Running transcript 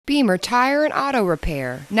Beamer Tire and Auto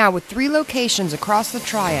Repair, now with 3 locations across the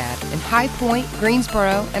Triad in High Point,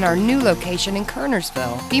 Greensboro, and our new location in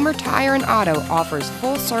Kernersville. Beamer Tire and Auto offers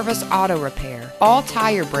full-service auto repair, all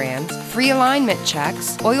tire brands, free alignment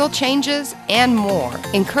checks, oil changes, and more.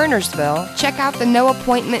 In Kernersville, check out the no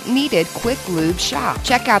appointment needed Quick Lube shop.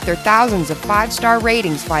 Check out their thousands of 5-star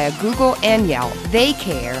ratings via Google and Yelp. They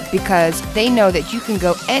care because they know that you can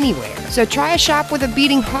go anywhere. So try a shop with a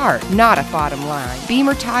beating heart, not a bottom line.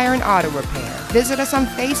 Beamer Tire and Auto Repair. Visit us on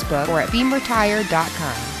Facebook or at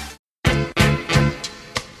beamertire.com.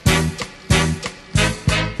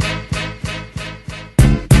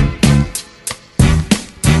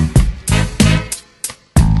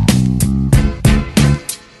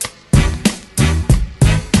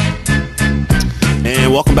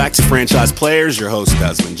 And welcome back to Franchise Players. Your host,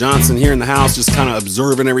 Desmond Johnson, here in the house, just kind of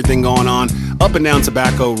observing everything going on up and down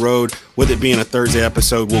Tobacco Road. With it being a Thursday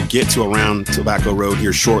episode, we'll get to Around Tobacco Road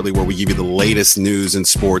here shortly, where we give you the latest news and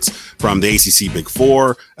sports from the ACC Big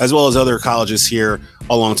Four, as well as other colleges here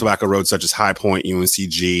along Tobacco Road, such as High Point,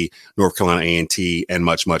 UNCG, North Carolina A&T, and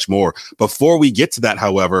much, much more. Before we get to that,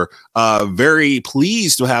 however, very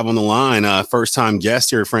pleased to have on the line a first-time guest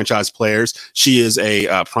here at Franchise Players. She is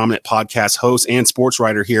a prominent podcast host and sports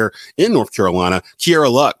writer here in North Carolina,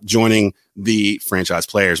 Kiera Luck, joining the Franchise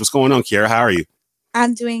Players. What's going on, Kiera? How are you?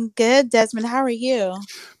 I'm doing good, Desmond. How are you?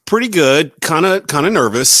 Pretty good. Kind of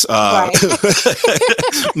nervous. Right.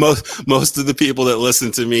 Most of the people that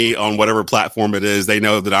listen to me on whatever platform it is, they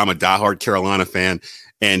know that I'm a diehard Carolina fan,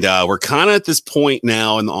 and we're kind of at this point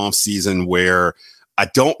now in the off season where I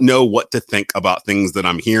don't know what to think about things that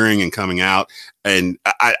I'm hearing and coming out. And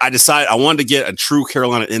I decided I wanted to get a true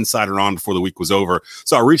Carolina insider on before the week was over.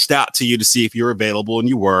 So I reached out to you to see if you were available, and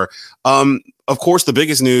you were. Of course, the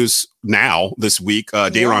biggest news now this week,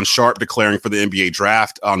 Day'Ron Sharpe declaring for the NBA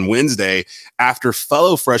draft on Wednesday after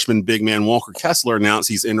fellow freshman big man Walker Kessler announced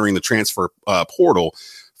he's entering the transfer portal.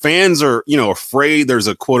 Fans are, afraid there's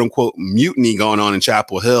a quote unquote mutiny going on in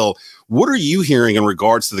Chapel Hill. What are you hearing in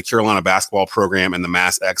regards to the Carolina basketball program and the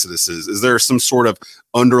mass exoduses? Is there some sort of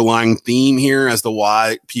underlying theme here as to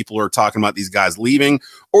why people are talking about these guys leaving?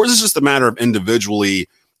 Or is this just a matter of individually,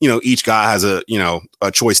 each guy has a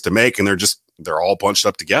choice to make and they're all bunched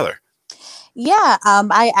up together? Yeah,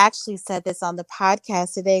 I actually said this on the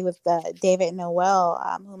podcast today with David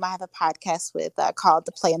Noel, whom I have a podcast with called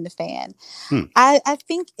The Play and the Fan. I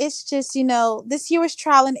think it's just, this year was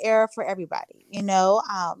trial and error for everybody.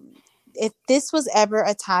 If this was ever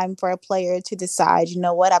a time for a player to decide,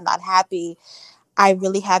 I'm not happy, I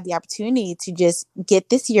really have the opportunity to just get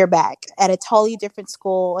this year back at a totally different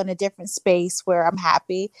school in a different space where I'm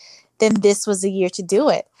happy, then this was the year to do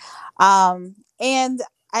it. And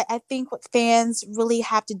I think what fans really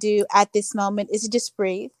have to do at this moment is to just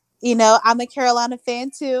breathe. I'm a Carolina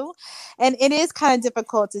fan too. And it is kind of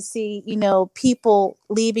difficult to see, people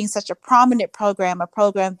leaving such a prominent program, a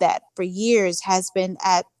program that for years has been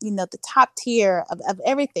at, the top tier of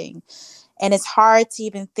everything. And it's hard to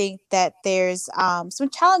even think that there's some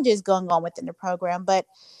challenges going on within the program, but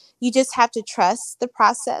you just have to trust the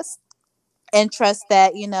process and trust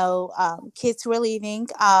that, kids who are leaving,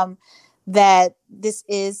 that this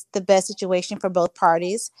is the best situation for both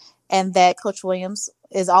parties, and that Coach Williams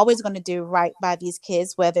is always going to do right by these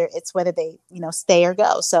kids, whether they, stay or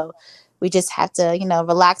go. So we just have to,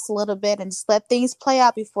 relax a little bit and just let things play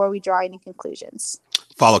out before we draw any conclusions.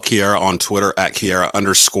 Follow Kiera on Twitter at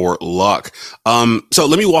Kiera_Luck. So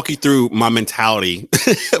let me walk you through my mentality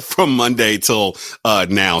from Monday till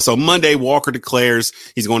now. So Monday, Walker declares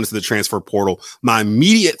he's going into the transfer portal. My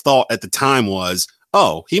immediate thought at the time was,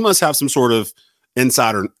 he must have some sort of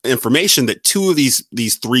insider information that two of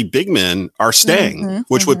these 3 big men are staying,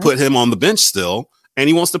 which would put him on the bench still. And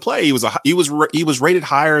he wants to play. He was rated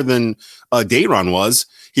higher than Day'Ron was.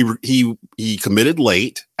 He committed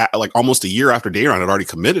late, like almost a year after Day'Ron had already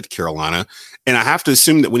committed to Carolina. And I have to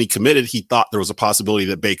assume that when he committed, he thought there was a possibility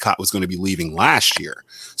that Bacot was going to be leaving last year.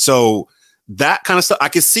 So that kind of stuff I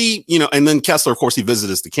could see, and then Kessler, of course, he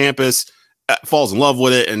visited us to campus, falls in love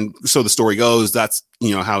with it. And so the story goes, that's,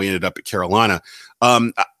 how he ended up at Carolina.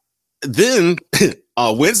 Then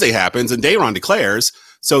Wednesday happens and Day'Ron declares.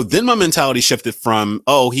 So then my mentality shifted from,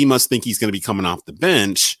 he must think he's going to be coming off the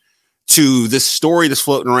bench, to this story that's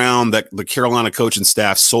floating around that the Carolina coaching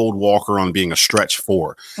staff sold Walker on being a stretch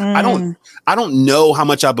 4. I don't know how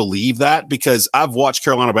much I believe that, because I've watched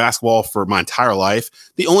Carolina basketball for my entire life.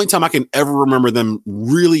 The only time I can ever remember them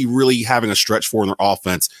really, really having a stretch 4 in their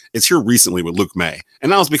offense is here recently with Luke May.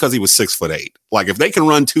 And that was because he was 6'8". Like, if they can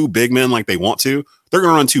run 2 big men like they want to, they're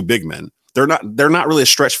going to run 2 big men. They're not really a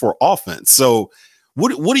stretch 4 offense. So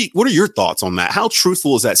What are your thoughts on that? How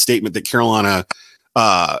truthful is that statement that Carolina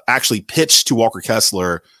actually pitched to Walker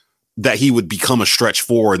Kessler that he would become a stretch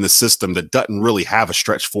four in the system that doesn't really have a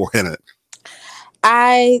stretch four in it?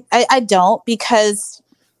 I don't, because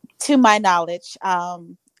to my knowledge,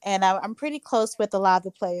 and I'm pretty close with a lot of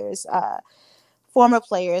the players, former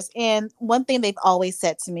players. And one thing they've always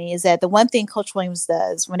said to me is that the one thing Coach Williams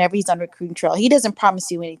does whenever he's on recruiting trail, he doesn't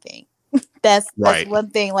promise you anything. That's one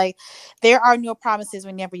thing. Like, there are no promises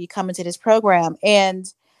whenever you come into this program.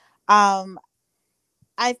 And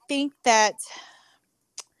I think that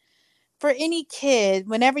for any kid,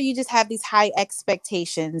 whenever you just have these high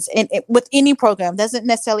expectations, and with any program, doesn't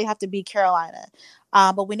necessarily have to be Carolina,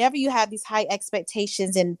 but whenever you have these high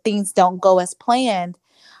expectations and things don't go as planned,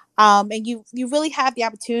 and you really have the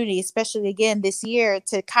opportunity, especially again this year,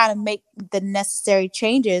 to kind of make the necessary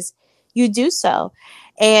changes, you do so.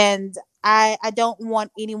 And I don't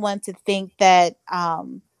want anyone to think that, how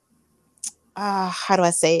do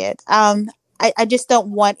I say it? I just don't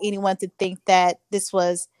want anyone to think that this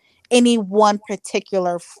was any one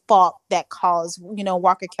particular fault that caused,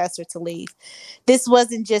 Walker Kessler to leave. This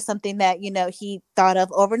wasn't just something that, he thought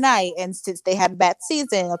of overnight. And since they had a bad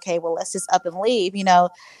season, okay, well, let's just up and leave. 9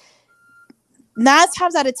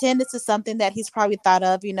 times out of 10, this is something that he's probably thought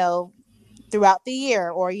of, throughout the year,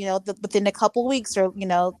 or, within a couple of weeks, or,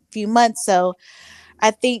 few months. So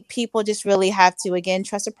I think people just really have to, again,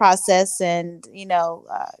 trust the process. And,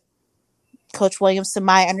 Coach Williams, to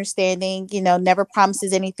my understanding, never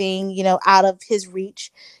promises anything, out of his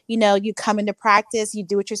reach. You come into practice, you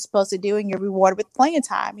do what you're supposed to do, and you're rewarded with playing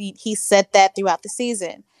time. He said that throughout the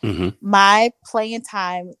season. Mm-hmm. My playing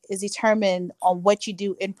time is determined on what you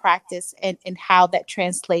do in practice and how that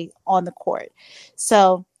translates on the court.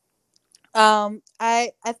 So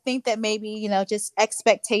I think that maybe, just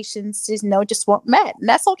expectations just weren't met, and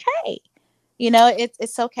that's okay.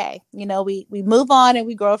 It's okay. We move on and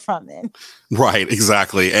we grow from it. Right.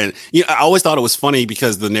 Exactly. And I always thought it was funny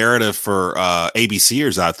because the narrative for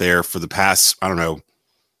ABCers out there for the past, I don't know,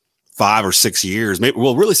 5 or 6 years, maybe,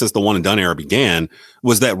 well, really since the one and done era began,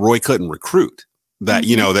 was that Roy couldn't recruit. That,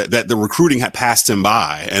 mm-hmm. that the recruiting had passed him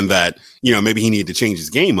by, and that, maybe he needed to change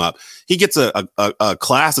his game up. He gets a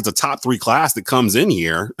class that's a top 3 class that comes in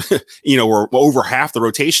here, where over half the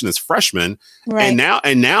rotation is freshmen. Right. And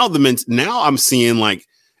now I'm seeing like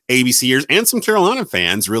ABCers and some Carolina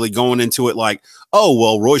fans really going into it like, oh,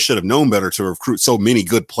 well, Roy should have known better to recruit so many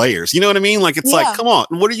good players. You know what I mean? Like, it's like, come on,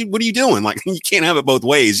 what are you doing? Like, you can't have it both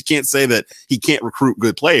ways. You can't say that he can't recruit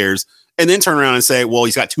good players and then turn around and say, well,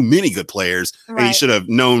 he's got too many good players, right, and he should have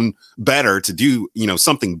known better to do,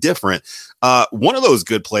 something different. One of those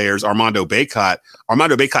good players, Armando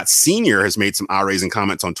Bacot Sr. has made some eye-raising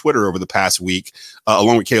comments on Twitter over the past week,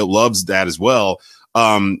 along with Caleb Love's dad as well.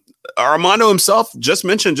 Armando himself just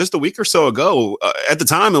mentioned just a week or so ago, at the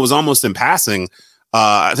time, it was almost in passing.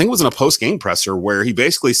 I think it was in a post-game presser where he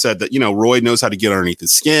basically said that, Roy knows how to get underneath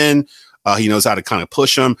his skin. He knows how to kind of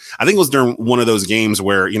push him. I think it was during one of those games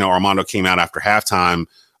where, Armando came out after halftime,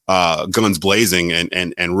 guns blazing,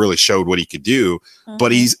 and really showed what he could do. Mm-hmm.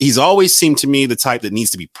 But he's always seemed to me the type that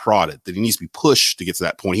needs to be prodded, that he needs to be pushed to get to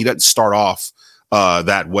that point. He doesn't start off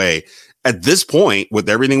that way. At this point, with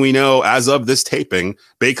everything we know as of this taping,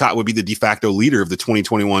 Bacot would be the de facto leader of the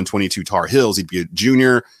 2021-22 Tar Heels. He'd be a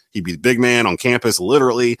junior. He'd be the big man on campus,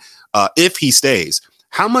 literally, if he stays.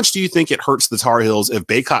 How much do you think it hurts the Tar Heels if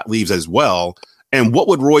Bacot leaves as well? And what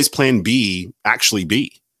would Roy's plan B actually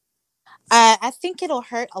be? I think it'll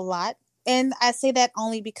hurt a lot. And I say that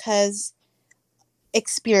only because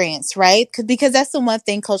experience, right? Because that's the one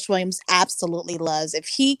thing Coach Williams absolutely loves. If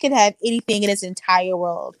he could have anything in his entire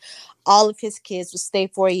world, all of his kids will stay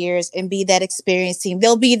 4 years and be that experienced team.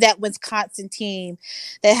 They'll be that Wisconsin team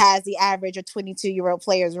that has the average of 22-year-old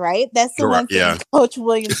players, right? That's the one thing Coach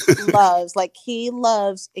Williams loves. Like, he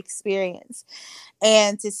loves experience.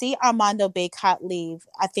 And to see Armando Bacot leave,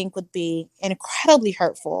 I think would be incredibly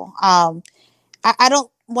hurtful. I don't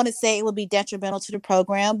want to say it would be detrimental to the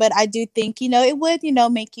program, but I do think, it would,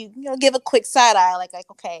 make you, give a quick side eye, like,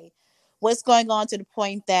 okay, what's going on to the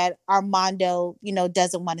point that Armando,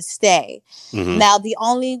 doesn't want to stay. Mm-hmm. Now, the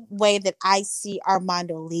only way that I see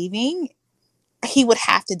Armando leaving, he would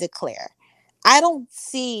have to declare. I don't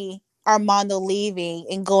see Armando leaving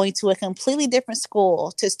and going to a completely different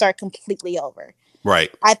school to start completely over.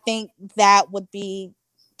 Right. I think that would be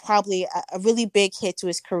probably a really big hit to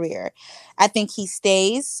his career. I think he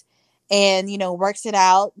stays and, works it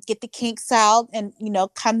out, get the kinks out, and,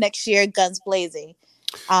 come next year, guns blazing.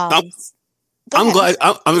 I'm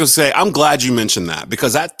glad you mentioned that,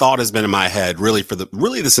 because that thought has been in my head really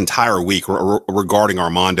this entire week regarding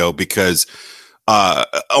Armando, because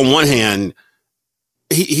on one hand,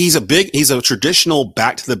 he's a traditional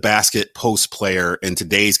back to the basket post player in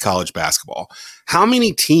today's college basketball. How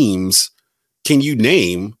many teams can you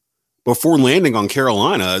name before landing on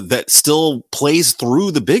Carolina that still plays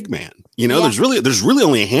through the big man? There's really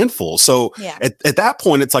only a handful. So at that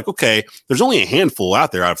point, it's like, okay, there's only a handful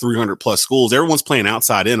out there out of 300 plus schools. Everyone's playing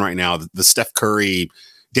outside in right now, the Steph Curry,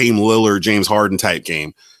 Dame Lillard, James Harden type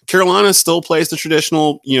game. Carolina still plays the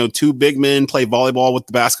traditional, two big men play volleyball with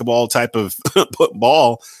the basketball type of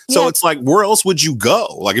ball. So it's like, where else would you go?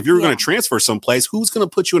 Like, if you were going to transfer someplace, who's going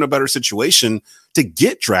to put you in a better situation to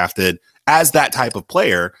get drafted as that type of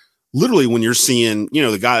player? Literally, when you're seeing,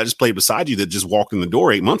 the guy that just played beside you that just walked in the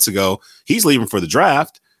door 8 months ago, he's leaving for the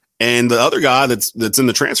draft. And the other guy that's in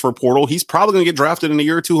the transfer portal, he's probably going to get drafted in a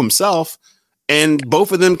year or two himself. And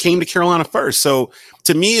both of them came to Carolina first. So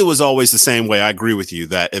to me, it was always the same way. I agree with you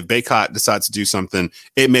that if Bacot decides to do something,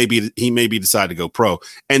 he may be decided to go pro.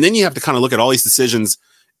 And then you have to kind of look at all these decisions,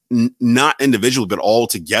 not individually, but all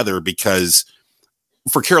together, because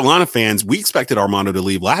for Carolina fans, we expected Armando to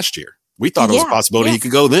leave last year. We thought it was a possibility he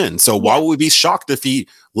could go then. So why would we be shocked if he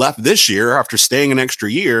left this year after staying an extra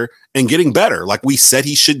year and getting better, like we said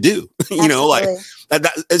he should do? Like that,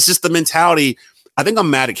 it's just the mentality. I think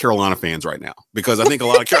I'm mad at Carolina fans right now because I think a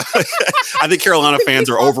lot of I think Carolina fans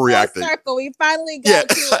are overreacting. We finally got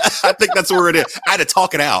to it. I think that's where it is. I had to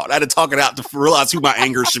talk it out. To realize who my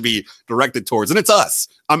anger should be directed towards. And it's us.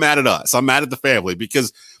 I'm mad at us. I'm mad at the family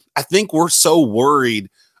because I think we're so worried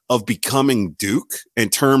of becoming Duke in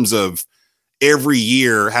terms of every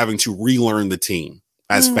year having to relearn the team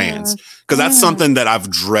as fans. Because that's something that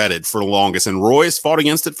I've dreaded for the longest. And Royce fought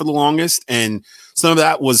against it for the longest. And some of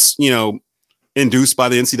that was, induced by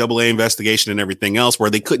the NCAA investigation and everything else, where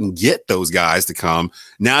they couldn't get those guys to come.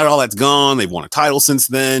 Now that all that's gone, they've won a title since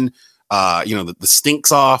then. The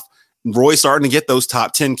stink's off. Roy's starting to get those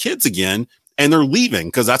top 10 kids again, and they're leaving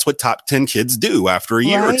because that's what top 10 kids do after a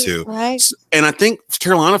year or two. Right. And I think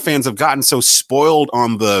Carolina fans have gotten so spoiled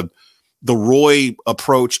on the Roy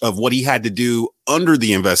approach of what he had to do under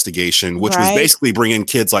the investigation, which was basically bring in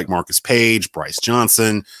kids like Marcus Page, Bryce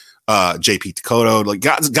Johnson, JP Tikoto, like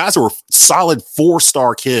guys who were solid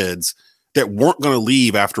 4-star kids that weren't going to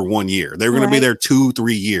leave after 1 year. They were going to be there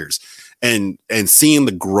 2-3 years. And seeing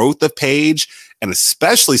the growth of Page and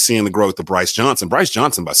especially seeing the growth of Bryce Johnson. Bryce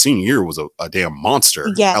Johnson by senior year was a damn monster.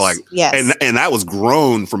 Yes. And that was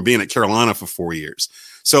grown from being at Carolina for 4 years.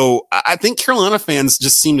 So I think Carolina fans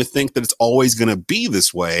just seem to think that it's always going to be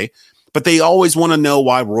this way, but they always want to know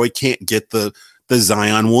why Roy can't get the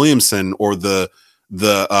Zion Williamson or the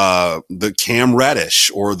Cam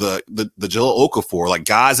Reddish or the Jahlil Okafor, like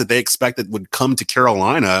guys that they expected would come to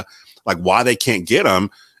Carolina, like why they can't get them.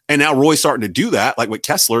 And now Roy's starting to do that. Like with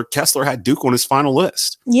Kessler had Duke on his final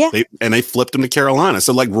list. Yeah. They flipped him to Carolina.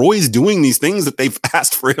 So like Roy's doing these things that they've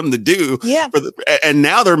asked for him to do. Yeah. And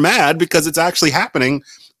now they're mad because it's actually happening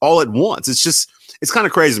all at once. It's kind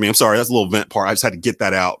of crazy to me. I'm sorry. That's a little vent part. I just had to get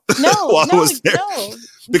that out. No.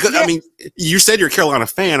 Because I mean, you said you're a Carolina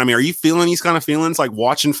fan. I mean, are you feeling these kind of feelings like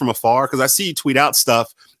watching from afar? Because I see you tweet out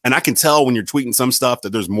stuff and I can tell when you're tweeting some stuff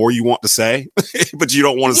that there's more you want to say, but you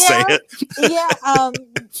don't want to say it.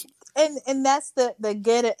 And that's the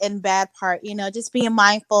good and bad part, just being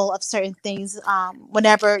mindful of certain things.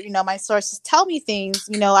 Whenever, my sources tell me things,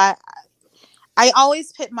 I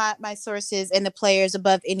always put my sources and the players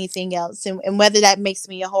above anything else. And whether that makes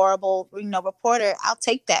me a horrible, reporter, I'll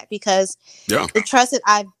take that because the trust that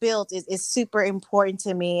I've built is super important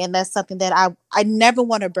to me. And that's something that I never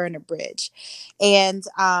want to burn a bridge. And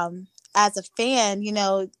as a fan,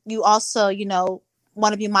 you also,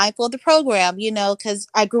 want to be mindful of the program, because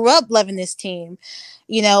I grew up loving this team.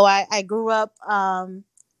 I grew up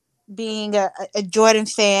being a Jordan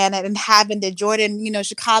fan and having the Jordan,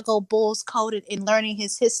 Chicago Bulls coded and learning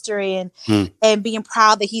his history and being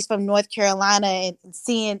proud that he's from North Carolina and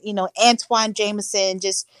seeing, Antoine Jameson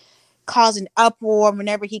just causing uproar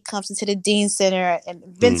whenever he comes into the Dean Center and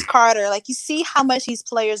Vince Carter. Like you see how much these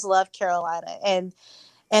players love Carolina and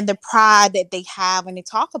the pride that they have when they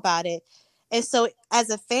talk about it. And so as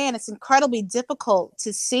a fan, it's incredibly difficult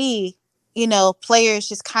to see, players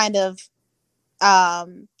just kind of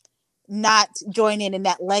not join in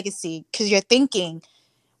that legacy because you're thinking,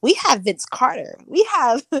 we have Vince Carter, we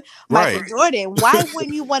have Michael Jordan. Why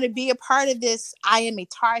wouldn't you want to be a part of this? I am a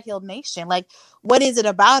Tar Heel nation. Like, what is it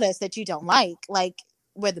about us that you don't like? Like,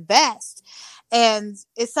 we're the best. And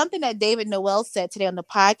it's something that David Noel said today on the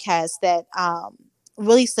podcast that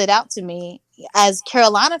really stood out to me. As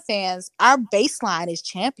Carolina fans, our baseline is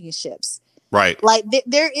championships. Right. Like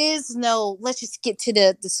there is no, let's just get to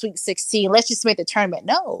the Sweet 16. Let's just make the tournament.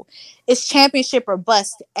 No, it's championship or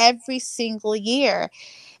bust every single year.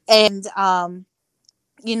 And,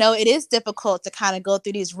 it is difficult to kind of go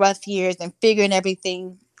through these rough years and figuring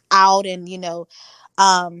everything out and,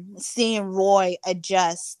 seeing Roy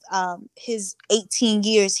adjust his 18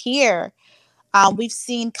 years here. We've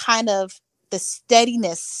seen kind of the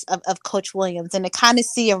steadiness of Coach Williams and to kind of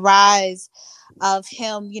see a rise of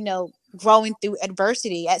him, growing through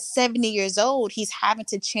adversity. At 70 years old, he's having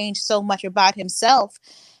to change so much about himself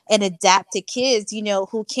and adapt to kids,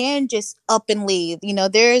 who can just up and leave.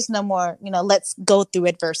 There is no more, let's go through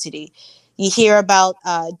adversity. You hear about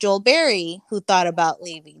Joel Berry, who thought about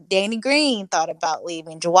leaving. Danny Green thought about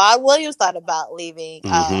leaving. Jawad Williams thought about leaving.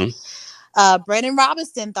 Brandon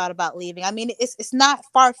Robinson thought about leaving. I mean, it's not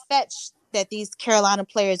far-fetched that these Carolina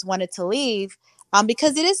players wanted to leave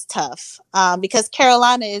because it is tough. Because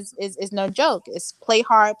Carolina is no joke. It's play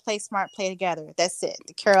hard, play smart, play together. That's it.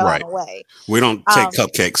 The Carolina way. We don't take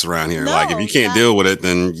cupcakes around here. No, like if you can't deal with it,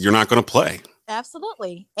 then you're not going to play.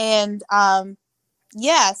 Absolutely. And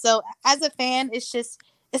so as a fan,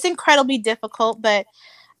 it's incredibly difficult, but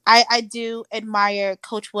I do admire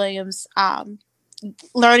Coach Williams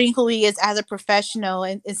learning who he is as a professional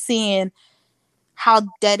and seeing how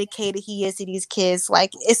dedicated he is to these kids.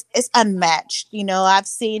 Like it's unmatched. I've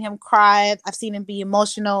seen him cry. I've seen him be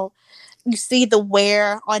emotional. You see the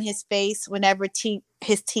wear on his face whenever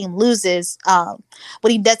his team loses,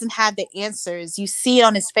 when he doesn't have the answers. You see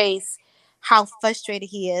on his face how frustrated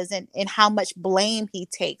he is and how much blame he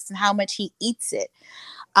takes and how much he eats it.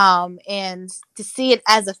 And to see it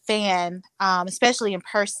as a fan, especially in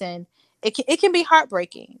person, it can be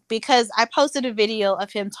heartbreaking because I posted a video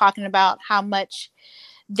of him talking about how much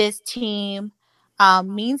this team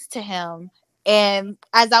means to him. And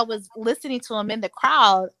as I was listening to him in the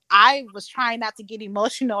crowd, I was trying not to get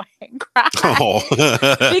emotional and cry.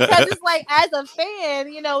 Because it's like, as a fan,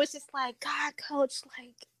 it's just like, God, Coach,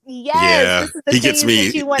 like, yes, this is the he gets me.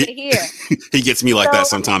 That you want to hear. He gets me like that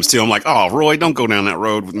sometimes too. I'm like, oh, Roy, don't go down that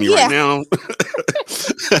road with me right now.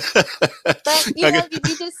 But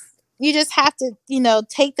you just have to,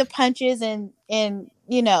 take the punches and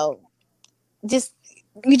you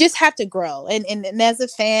just have to grow. And as a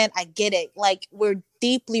fan, I get it. Like, we're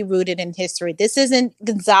deeply rooted in history. This isn't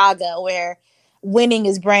Gonzaga where winning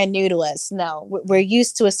is brand new to us. No, we're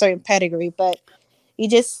used to a certain pedigree, but you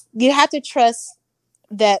have to trust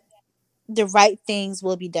that the right things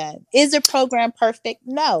will be done. Is the program perfect?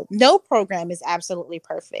 No program is absolutely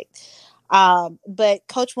perfect. But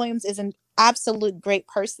Coach Williams is an absolute great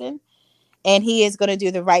person, and he is going to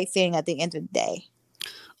do the right thing at the end of the day.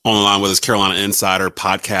 On the line with us, Carolina Insider,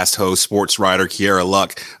 podcast host, sports writer, Kiera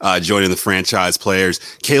Luck, joining the franchise players.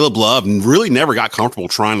 Caleb Love really never got comfortable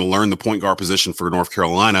trying to learn the point guard position for North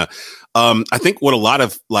Carolina. I think what a lot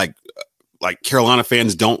of like Carolina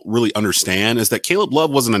fans don't really understand is that Caleb Love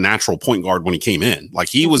wasn't a natural point guard when he came in. Like,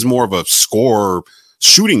 he was more of a scorer,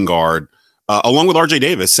 shooting guard, along with RJ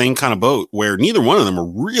Davis, same kind of boat, where neither one of them are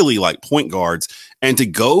really like point guards. And to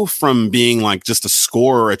go from being like just a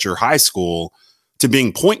scorer at your high school to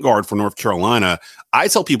being point guard for North Carolina, I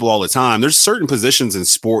tell people all the time, there's certain positions in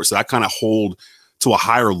sports that I kind of hold to a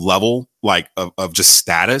higher level, like of just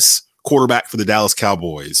status. Quarterback for the Dallas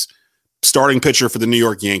Cowboys, starting pitcher for the New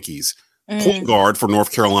York Yankees, point guard for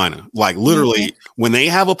North Carolina. Like, literally, when they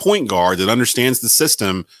have a point guard that understands the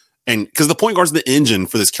system, and because the point guard's the engine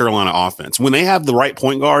for this Carolina offense, when they have the right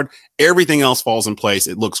point guard, everything else falls in place.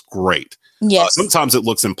 It looks great. Yes. Sometimes it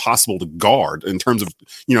looks impossible to guard in terms of,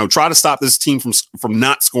 try to stop this team from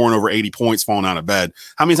not scoring over 80 points, falling out of bed.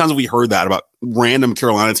 How many times have we heard that about random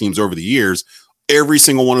Carolina teams over the years? Every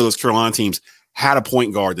single one of those Carolina teams had a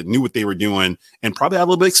point guard that knew what they were doing and probably had a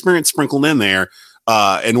little bit of experience sprinkled in there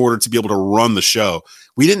in order to be able to run the show.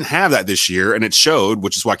 We didn't have that this year, and it showed,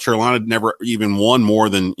 which is why Carolina never even won more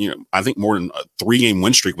than, I think more than a 3-game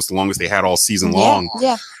win streak was the longest they had all season long.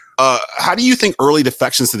 Yeah. How do you think early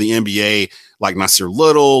defections to the NBA, like Nasir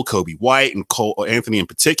Little, Kobe White, and Cole Anthony in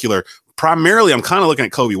particular, primarily I'm kind of looking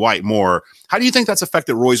at Kobe White more. How do you think that's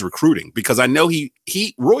affected Roy's recruiting? Because I know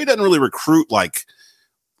Roy doesn't really recruit like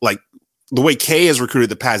the way K has recruited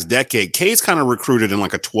the past decade. K's kind of recruited in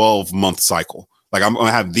like a 12-month cycle. Like, I'm going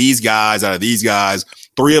to have these guys out of these guys.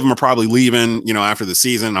 3 of them are probably leaving, after the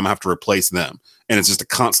season. I'm going to have to replace them. And it's just a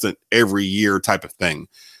constant every year type of thing.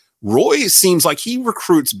 Roy seems like he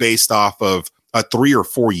recruits based off of a 3 or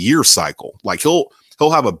 4 year cycle. Like, he'll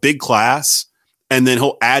have a big class, and then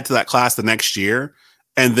he'll add to that class the next year.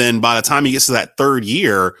 And then by the time he gets to that 3rd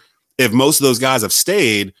year, if most of those guys have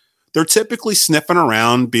stayed, they're typically sniffing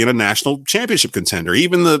around being a national championship contender.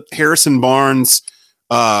 Even the Harrison Barnes,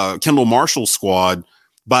 Kendall Marshall squad,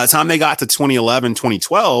 by the time they got to 2011,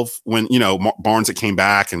 2012, when, Barnes that came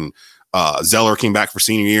back and Zeller came back for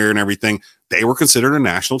senior year and everything, they were considered a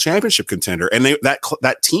national championship contender. And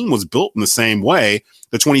that team was built in the same way.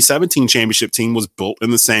 The 2017 championship team was built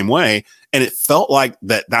in the same way. And it felt like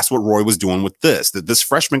that's what Roy was doing with that this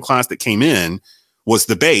freshman class that came in was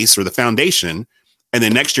the base or the foundation. And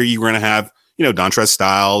then next year you were going to have, Dontrez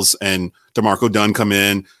Styles and DeMarco Dunn come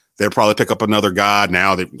in. They'll probably pick up another guy.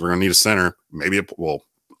 Now we're going to need a center, maybe a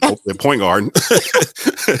point guard.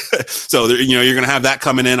 So you're going to have that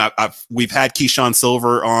coming in. We've had Keyshawn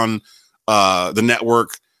Silver on the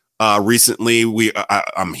network recently.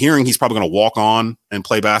 I'm hearing he's probably going to walk on and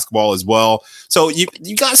play basketball as well. So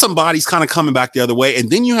you got some bodies kind of coming back the other way, and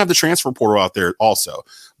then you have the transfer portal out there also.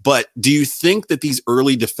 But do you think that these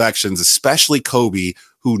early defections, especially Kobe,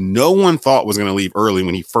 who no one thought was going to leave early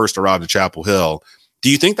when he first arrived at Chapel Hill, do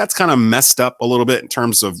you think that's kind of messed up a little bit in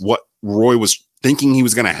terms of what Roy was thinking he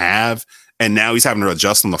was going to have, and now he's having to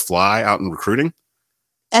adjust on the fly out in recruiting?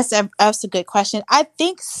 That's a good question. I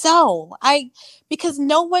think so. Because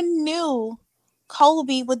no one knew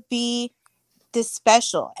Kobe would be this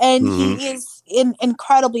special, and he is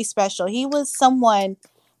incredibly special. He was someone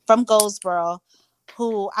from Goldsboro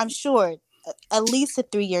who I'm sure at least a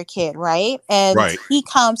 3-year kid, right? And he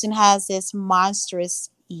comes and has this monstrous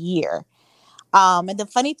year. And the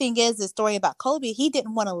funny thing is, the story about Kobe, he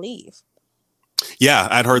didn't want to leave. Yeah,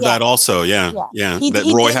 I'd heard that also. Yeah.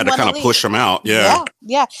 That Roy had to kind of push him out. Yeah.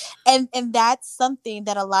 And that's something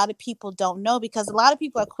that a lot of people don't know, because a lot of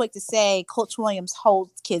people are quick to say Coach Williams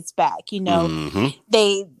holds kids back.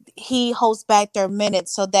 He holds back their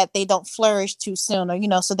minutes so that they don't flourish too soon,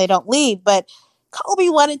 or so they don't leave. But Kobe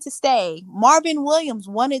wanted to stay. Marvin Williams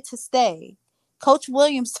wanted to stay. Coach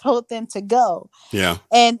Williams told them to go. Yeah.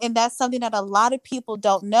 And that's something that a lot of people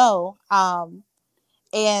don't know.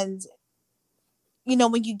 And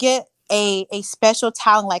when you get a special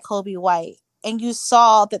talent like Kobe White, and you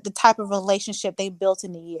saw that the type of relationship they built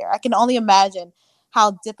in a year, I can only imagine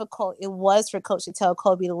how difficult it was for Coach to tell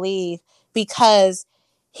Kobe to leave, because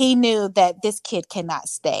he knew that this kid cannot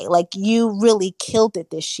stay. Like, you really killed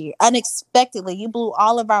it this year. Unexpectedly, you blew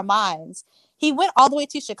all of our minds. He went all the way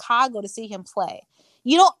to Chicago to see him play.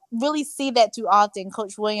 You don't really see that too often,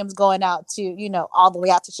 Coach Williams going out to, all the way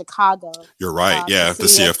out to Chicago. You're right. To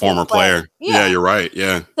see a former player. Yeah, you're right.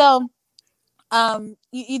 Yeah. So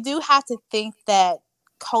you do have to think that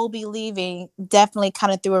Kobe leaving definitely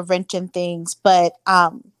kind of threw a wrench in things. But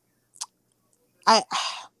I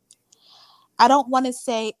don't want to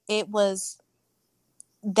say it was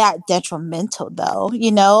that detrimental, though,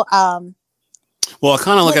 Well, I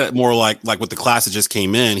kind of look at it more like with the class that just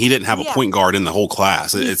came in, he didn't have a point guard in the whole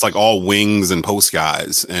class. It's like all wings and post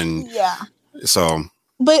guys. And so.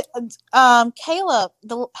 But Caleb,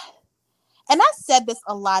 and I said this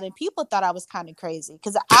a lot, and people thought I was kind of crazy,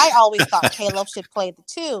 because I always thought Caleb should play the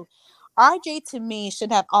 2. RJ, to me,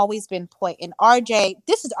 should have always been point. And RJ,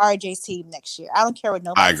 this is RJ's team next year. I don't care what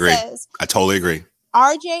nobody says. I totally agree.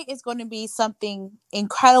 RJ is going to be something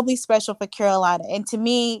incredibly special for Carolina. And to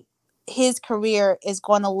me, his career is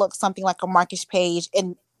going to look something like a Marcus Page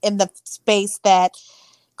in the space that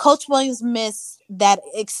Coach Williams missed, that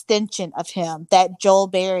extension of him, that Joel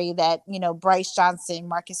Berry, that, Bryce Johnson,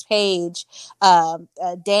 Marcus Page,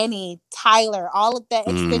 Danny, Tyler, all of that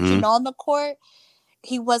extension on the court.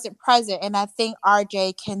 He wasn't present. And I think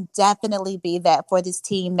RJ can definitely be that for this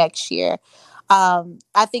team next year.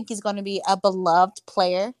 I think he's going to be a beloved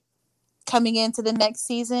player coming into the next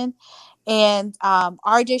season. And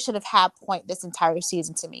RJ should have had point this entire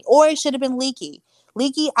season to me. Or it should have been Leaky.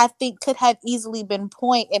 Leaky, I think, could have easily been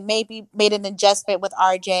point and maybe made an adjustment with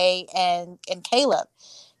RJ and Caleb.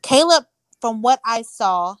 Caleb, from what I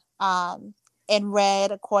saw and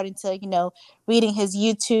read, according to, reading his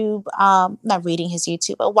YouTube, not reading his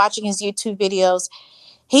YouTube, but watching his YouTube videos,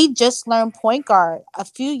 he just learned point guard a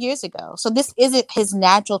few years ago. So this isn't his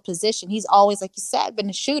natural position. He's always, like you said, been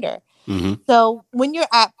a shooter. So when you're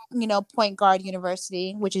at, point guard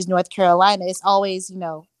university, which is North Carolina, it's always,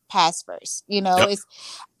 pass first. It's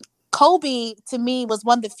Kobe, to me, was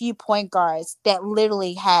one of the few point guards that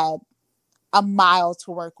literally had a mile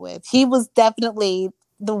to work with. He was definitely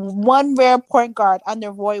the one rare point guard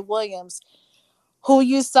under Roy Williams who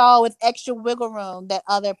you saw with extra wiggle room that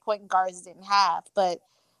other point guards didn't have. But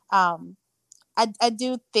I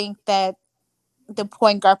do think that the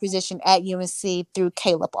point guard position at UNC threw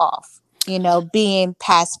Caleb off, being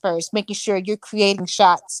pass first, making sure you're creating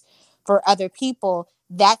shots for other people.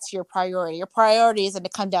 that's your priority. Your priority isn't to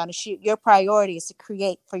come down and shoot. Your priority is to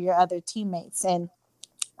create for your other teammates. And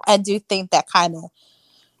I do think that kind of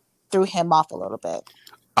threw him off a little bit.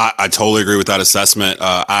 I totally agree with that assessment.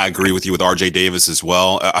 I agree with you with RJ Davis as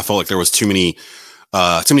well. I felt like there was too many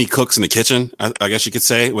cooks in the kitchen, I guess you could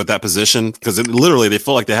say, with that position, because literally they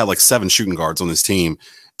felt like they had like 7 shooting guards on this team.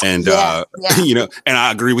 And, you know, and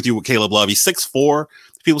I agree with you with Caleb Love. He's 6'4".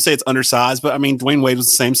 People say it's undersized, but I mean, Dwayne Wade was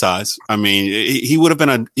the same size. I mean, he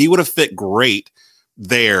would have fit great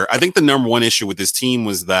there. I think the number one issue with this team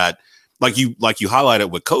was that, like you highlighted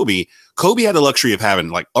with Kobe had the luxury of having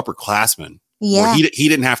like upperclassmen. Yeah, he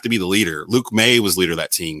didn't have to be the leader. Luke May was leader of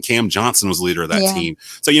that team. Cam Johnson was leader of that team.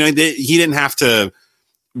 So, you know, he didn't have to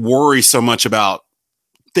worry so much about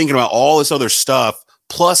thinking about all this other stuff,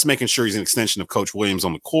 plus making sure he's an extension of Coach Williams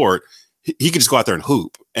on the court. He could just go out there and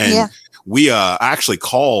hoop. And we actually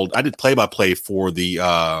I did play-by-play for the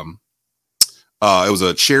it was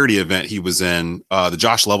a charity event he was in, the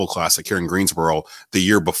Josh Lovell Classic here in Greensboro the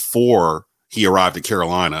year before he arrived at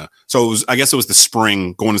Carolina. So I guess it was the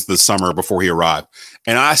spring going into the summer before he arrived.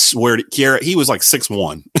 And I swear to Kiara, he was like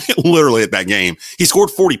 6'1", literally at that game. He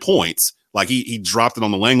scored 40 points. Like he dropped it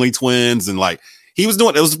on the Langley twins, and like he was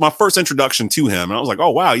doing, it was my first introduction to him. And I was like,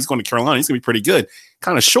 oh wow, he's going to Carolina. He's gonna be pretty good.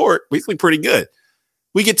 Kind of short, but he's gonna be pretty good.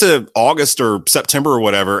 We get to August or September or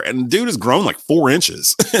whatever, and dude has grown like 4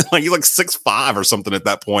 inches. Like he's like 6'5" or something at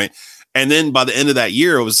that point. And then by the end of that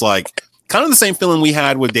year, it was like kind of the same feeling we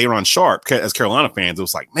had with Day'Ron Sharpe as Carolina fans. It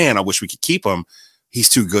was like, man, I wish we could keep him. He's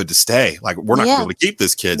too good to stay. Like we're not going to be able to keep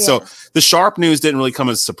this kid. Yeah. So the Sharpe news didn't really come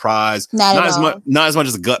as a surprise. Not as much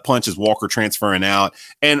as a gut punch as Walker transferring out.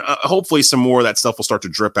 And hopefully some more of that stuff will start to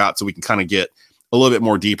drip out so we can kind of get a little bit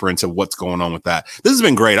more deeper into what's going on with that. This has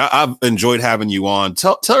been great. I've enjoyed having you on.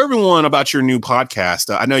 Tell everyone about your new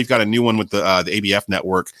podcast. I know you've got a new one with the ABF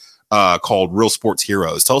network called Real Sports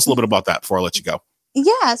Heroes. Tell us a little bit about that before I let you go.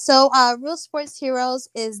 Yeah. So Real Sports Heroes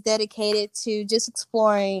is dedicated to just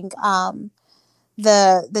exploring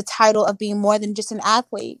the title of being more than just an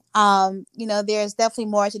athlete. You know, there's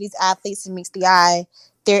definitely more to these athletes than meets the eye.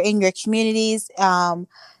 They're in your communities.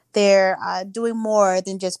 They're doing more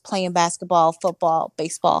than just playing basketball, football,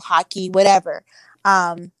 baseball, hockey, whatever.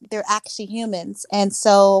 They're actually humans. And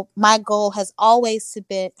so my goal has always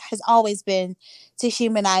been to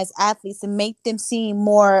humanize athletes and make them seem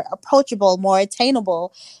more approachable, more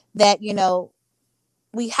attainable, that, you know,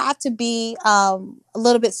 we have to be a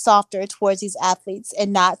little bit softer towards these athletes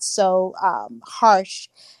and not so harsh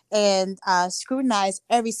and scrutinize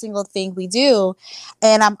every single thing we do.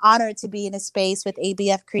 And I'm honored to be in a space with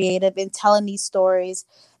ABF Creative and telling these stories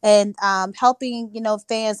and helping, you know,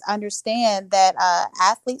 fans understand that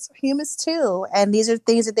athletes are humans too. And these are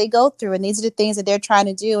things that they go through, and these are the things that they're trying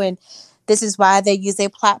to do. And this is why they use their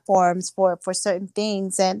platforms for certain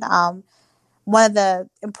things. And one of the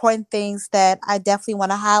important things that I definitely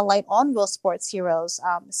want to highlight on Real Sports Heroes,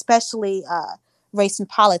 especially race and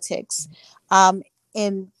politics,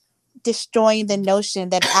 in destroying the notion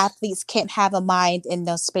that athletes can't have a mind in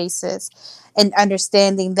those spaces, and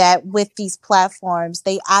understanding that with these platforms,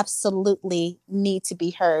 they absolutely need to be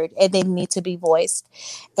heard and they need to be voiced,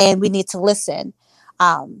 and we need to listen.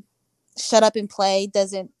 Shut up and play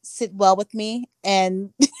doesn't sit well with me,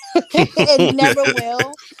 and it never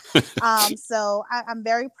will. So I'm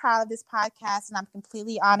very proud of this podcast, and I'm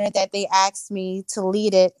completely honored that they asked me to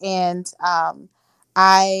lead it. And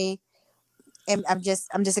I'm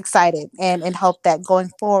just excited and hope that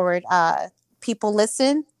going forward, people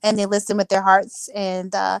listen, and they listen with their hearts,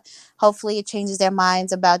 and hopefully it changes their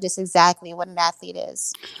minds about just exactly what an athlete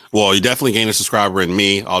is. Well, you definitely gained a subscriber in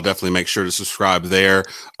me. I'll definitely make sure to subscribe there.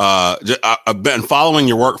 I've been following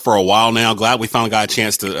your work for a while now. Glad we finally got a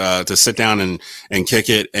chance to sit down and kick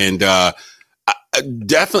it. And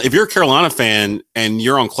definitely, if you're a Carolina fan and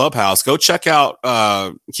you're on Clubhouse, go check out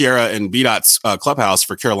Kiara and B-Dot's Clubhouse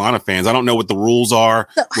for Carolina fans. I don't know what the rules are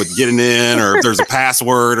with getting in, or if there's a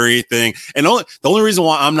password or anything. And the only reason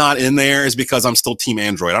why I'm not in there is because I'm still Team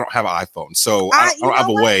Android. I don't have an iPhone, so I don't have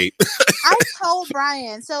a way. I told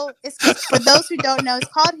Brian. So it's, for those who don't know,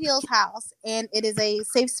 it's called Heels House, and it is a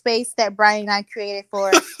safe space that Brian and I created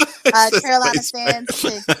for Carolina fans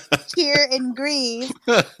to cheer and grieve.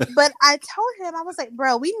 But I told him, I was like,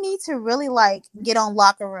 bro, we need to really like get on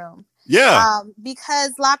Locker Room. Yeah.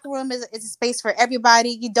 Because Locker Room is a space for everybody.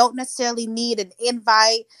 You don't necessarily need an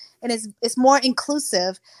invite, and it's more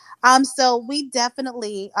inclusive. So we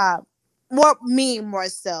definitely more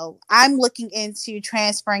so. I'm looking into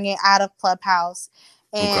transferring it out of Clubhouse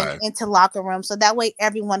and into Locker Room, so that way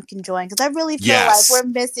everyone can join. Because I really feel like we're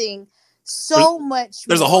missing so much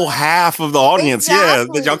There's more. a whole half of the audience,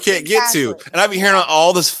 that y'all can't get to. And I be hearing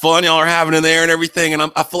all this fun y'all are having in there and everything, and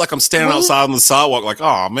I feel like I'm standing outside on the sidewalk like,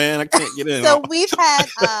 oh, man, I can't get in. So we've had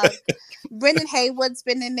Brendan Haywood's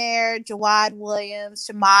been in there, Jawad Williams,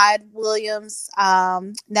 Shamad Williams,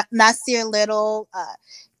 Nasir Little,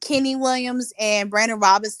 Kenny Williams, and Brandon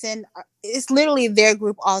Robinson. It's literally their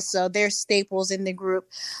group also. They're staples in the group.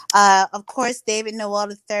 Of course, David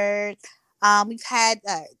Noel III. We've had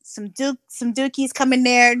some Dukies come in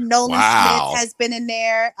there. Nolan Smith has been in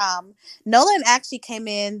there. Nolan actually came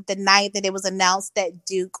in the night that it was announced that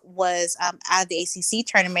Duke was out of the ACC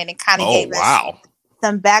tournament and kind of gave us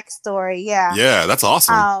some backstory. Yeah, that's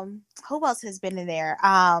awesome. Who else has been in there?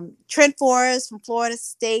 Trent Forrest from Florida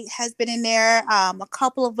State has been in there. A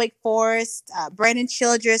couple of Wake Forest, Brandon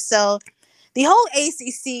Childress. So the whole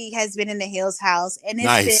ACC has been in the Hills House, and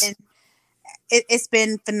it's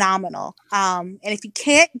been phenomenal. And if you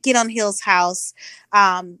can't get on Hills House,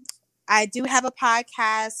 I do have a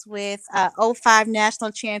podcast with 05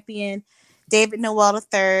 national champion David Noel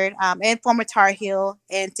III and former Tar Heel.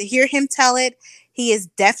 And to hear him tell it, he is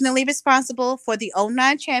definitely responsible for the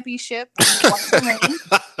 09 championship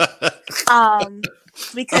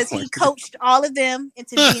because he coached all of them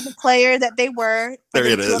into being the player that they were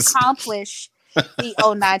to accomplish the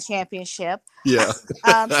 09 championship. Yeah.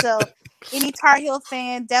 So any Tar Heel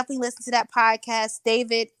fan, definitely listen to that podcast.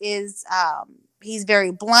 David is he's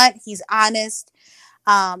very blunt, he's honest,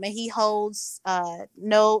 and he holds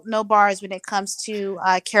no bars when it comes to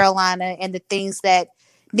Carolina and the things that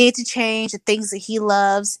need to change, the things that he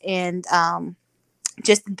loves, and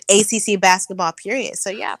just ACC basketball period. So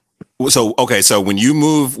yeah. So okay, so when you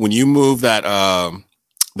move that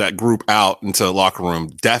that group out into the locker room,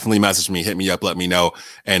 definitely message me, hit me up, let me know,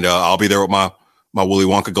 and I'll be there with my Willy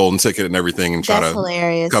Wonka golden ticket and everything, and try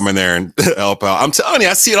to come in there and help out. I'm telling you,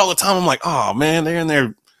 I see it all the time. I'm like, oh man, they're in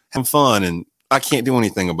there having fun, and I can't do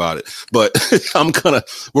anything about it. But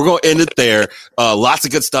we're gonna end it there. Lots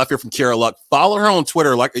of good stuff here from Kiera Luck. Follow her on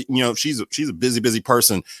Twitter. Like, she's a busy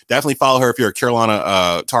person. Definitely follow her if you're a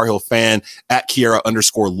Carolina Tar Heel fan at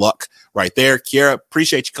Kiera_Luck right there. Kiera,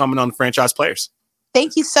 appreciate you coming on the Franchise Players.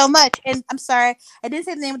 Thank you so much. And I'm sorry, I didn't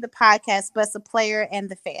say the name of the podcast, but it's A Player and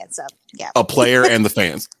the Fans. So yeah. A Player and the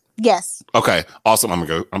Fans. Yes. Okay. Awesome. I'm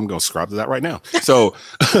gonna subscribe to that right now. So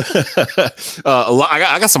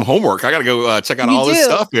I got some homework. I gotta go check out all this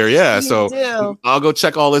stuff here. Yeah. So I'll go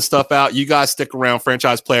check all this stuff out. You guys stick around.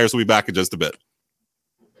 Franchise Players will be back in just a bit.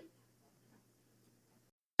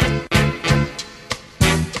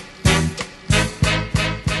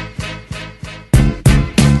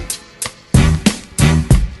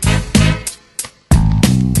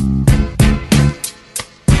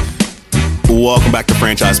 Welcome back to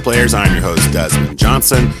Franchise Players. I'm your host, Desmond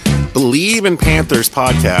Johnson. Believe in Panthers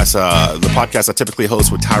podcast, the podcast I typically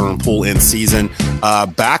host with Tyrone Poole in season.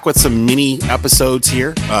 Back with some mini episodes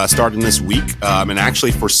here starting this week. And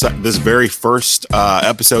actually for this very first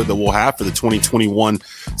episode that we'll have for the 2021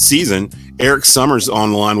 season, Eric Summers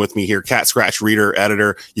on the line with me here, Cat Scratch Reader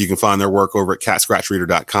editor. You can find their work over at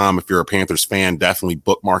catscratchreader.com. If you're a Panthers fan, definitely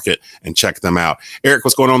bookmark it and check them out. Eric,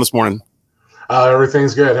 what's going on this morning?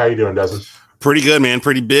 Everything's good. How you doing, Desmond? Pretty good, man.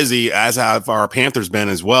 Pretty busy, as have our Panthers been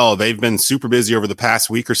as well. They've been super busy over the past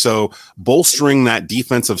week or so, bolstering that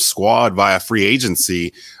defensive squad via free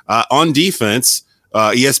agency. On defense,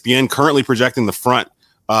 ESPN currently projecting the front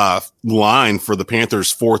line for the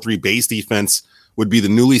Panthers' 4-3 base defense would be the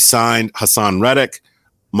newly signed Hassan Reddick,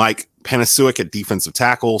 Mike Panasiuk at defensive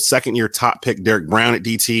tackle, second-year top pick Derek Brown at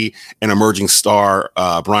DT, and emerging star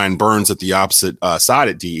Brian Burns at the opposite side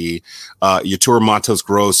at DE. Yatur Matos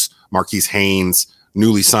Gross, Marquise Haynes,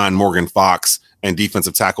 newly signed Morgan Fox, and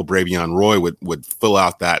defensive tackle Bravion Roy would fill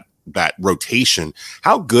out that rotation.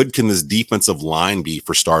 How good can this defensive line be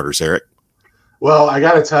for starters, Eric? Well, I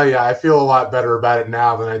got to tell you, I feel a lot better about it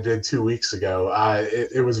now than I did 2 weeks ago.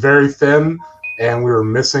 It was very thin, and we were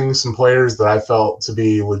missing some players that I felt to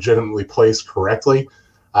be legitimately placed correctly.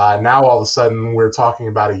 Now, all of a sudden, we're talking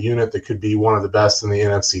about a unit that could be one of the best in the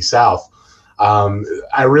NFC South.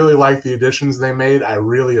 I really like the additions they made. I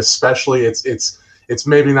really, especially, it's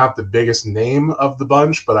maybe not the biggest name of the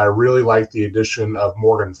bunch, but I really like the addition of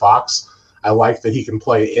Morgan Fox. I like that he can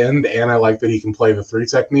play end, and I like that he can play the 3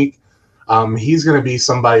 technique. He's going to be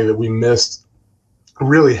somebody that we missed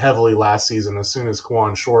really heavily last season as soon as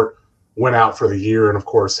Quan Short went out for the year and, of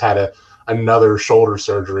course, had another shoulder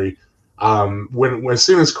surgery. As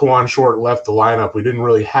soon as Quan Short left the lineup, we didn't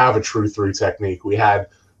really have a true 3 technique. We had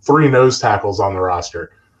 3 nose tackles on the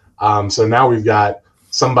roster. So now we've got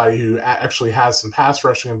somebody who actually has some pass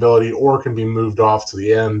rushing ability or can be moved off to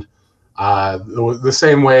the end. The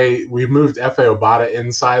same way we moved F.A. Obata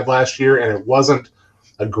inside last year, and it wasn't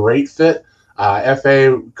a great fit.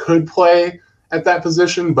 F.A. could play at that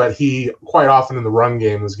position, but he quite often in the run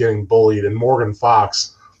game was getting bullied, and Morgan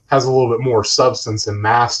Fox has a little bit more substance and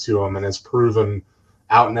mass to him and has proven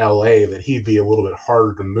out in LA that he'd be a little bit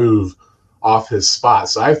harder to move off his spot.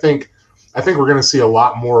 So I think we're going to see a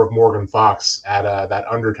lot more of Morgan Fox at that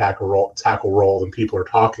under tackle role than people are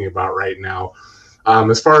talking about right now.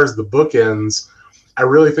 As far as the bookends, I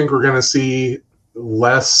really think we're going to see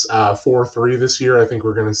less 4-3 this year. I think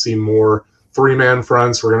we're going to see more three-man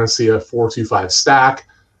fronts. We're going to see a 4-2-5 stack.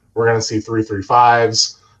 We're going to see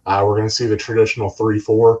 3-3-5s. We're going to see the traditional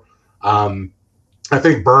 3-4. I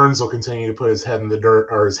think Burns will continue to put his hand in the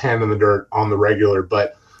dirt on the regular,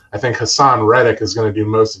 but I think Hassan Reddick is going to do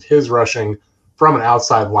most of his rushing from an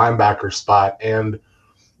outside linebacker spot. And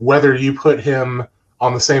whether you put him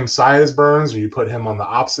on the same side as Burns or you put him on the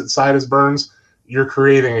opposite side as Burns, you're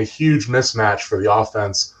creating a huge mismatch for the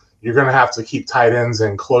offense. You're going to have to keep tight ends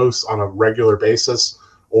in close on a regular basis,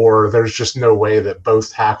 or there's just no way that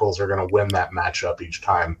both tackles are going to win that matchup each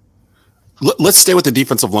time. Let's stay with the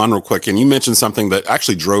defensive line real quick. And you mentioned something that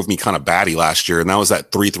actually drove me kind of batty last year, and that was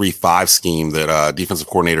that 3-3-5 scheme that defensive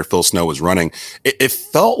coordinator Phil Snow was running. It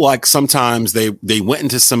felt like sometimes they went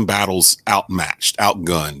into some battles outmatched,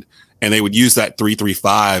 outgunned, and they would use that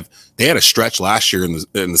 3-3-5. They had a stretch last year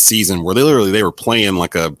in the season where they were playing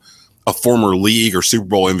like a former league or Super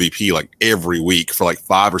Bowl MVP like every week for like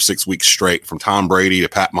 5 or 6 weeks straight, from Tom Brady to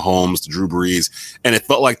Pat Mahomes to Drew Brees. And it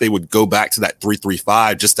felt like they would go back to that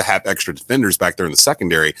 3-3-5 just to have extra defenders back there in the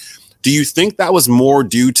secondary. Do you think that was more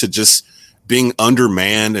due to just being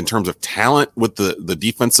undermanned in terms of talent with the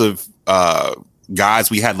defensive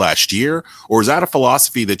guys we had last year? Or is that a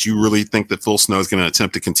philosophy that you really think that Phil Snow is going to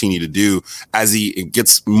attempt to continue to do as he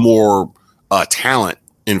gets more talent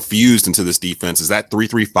infused into this defense? Is that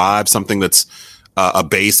 3-3-5 something that's a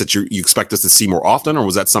base that you expect us to see more often, or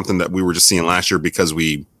was that something that we were just seeing last year because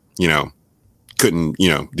we, couldn't,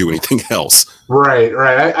 do anything else? Right.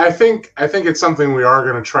 I think it's something we are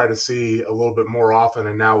going to try to see a little bit more often,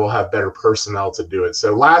 and now we'll have better personnel to do it.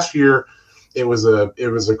 So last year, it was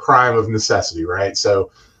a crime of necessity, right?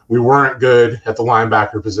 So we weren't good at the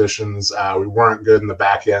linebacker positions. We weren't good in the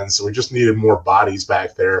back end, so we just needed more bodies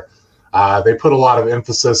back there. They put a lot of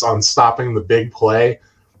emphasis on stopping the big play,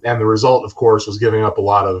 and the result, of course, was giving up a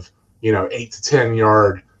lot of 8 to 10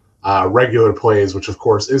 yard regular plays, which of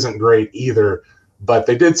course isn't great either. But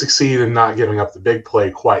they did succeed in not giving up the big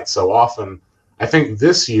play quite so often. I think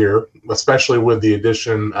this year, especially with the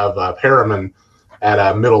addition of Perriman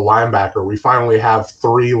at middle linebacker, we finally have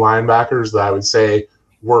 3 linebackers that I would say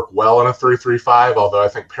work well in a 3-3-5. Although I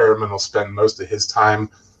think Perriman will spend most of his time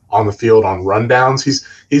on the field on rundowns.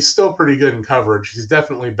 He's still pretty good in coverage. He's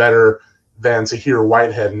definitely better than Tahir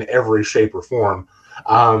Whitehead in every shape or form.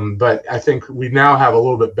 But I think we now have a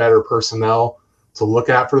little bit better personnel to look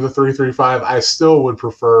at for the 3-3-5. I still would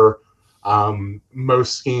prefer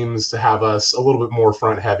most schemes to have us a little bit more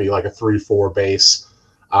front heavy, like a 3-4 base.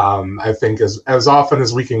 I think as often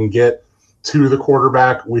as we can get to the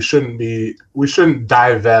quarterback, we shouldn't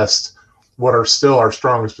divest what are still our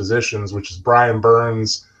strongest positions, which is Brian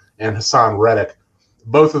Burns and Hassan Reddick.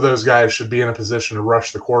 Both of those guys should be in a position to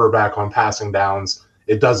rush the quarterback on passing downs.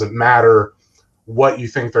 It doesn't matter what you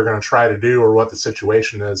think they're going to try to do or what the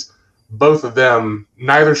situation is. Both of them,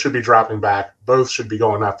 neither should be dropping back. Both should be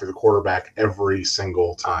going after the quarterback every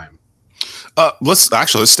single time. Let's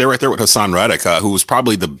stay right there with Hassan Reddick, who was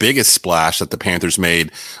probably the biggest splash that the Panthers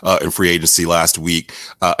made in free agency last week,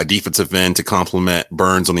 a defensive end to complement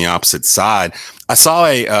Burns on the opposite side. I saw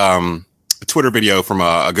a Twitter video from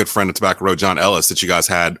a good friend of Tobacco Road, John Ellis, that you guys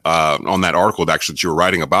had on that article that you were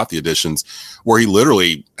writing about the additions, where he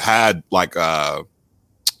literally had like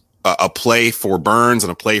a play for Burns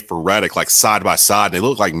and a play for Reddick, like side by side. They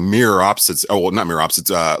look like mirror opposites. Oh, well, not mirror opposites,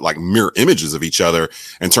 like mirror images of each other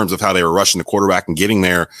in terms of how they were rushing the quarterback and getting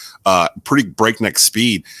there pretty breakneck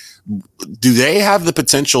speed. Do they have the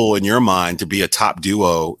potential in your mind to be a top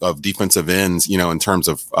duo of defensive ends, in terms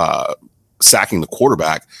of sacking the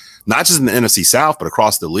quarterback, not just in the NFC South, but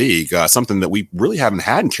across the league? Something that we really haven't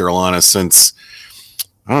had in Carolina since,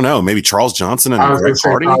 I don't know, maybe Charles Johnson and Greg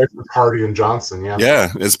Hardy. Hardy and Johnson, yeah.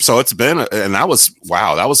 Yeah. It's been, and that was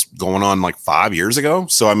going on like 5 years ago.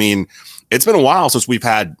 So, I mean, it's been a while since we've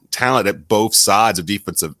had talent at both sides of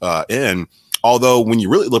defensive end. Although when you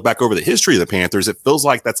really look back over the history of the Panthers, it feels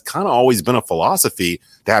like that's kind of always been a philosophy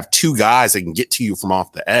to have 2 guys that can get to you from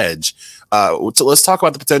off the edge. So let's talk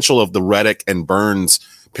about the potential of the Reddick and Burns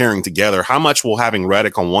pairing together. How much will having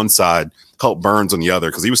Reddick on one side help Burns on the other?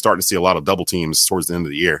 Because he was starting to see a lot of double teams towards the end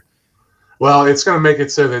of the year. Well, it's going to make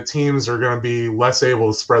it so that teams are going to be less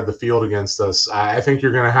able to spread the field against us. I think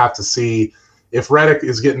you're going to have to see, if Reddick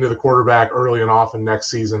is getting to the quarterback early and often next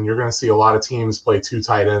season, you're going to see a lot of teams play 2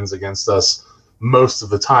 tight ends against us most of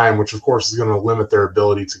the time, which of course is going to limit their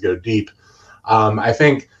ability to go deep. I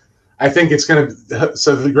think it's going to.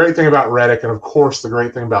 So the great thing about Reddick, and of course the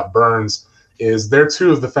great thing about Burns, is they're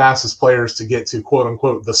 2 of the fastest players to get to quote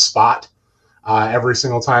unquote the spot every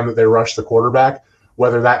single time that they rush the quarterback.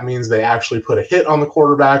 Whether that means they actually put a hit on the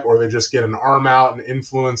quarterback or they just get an arm out and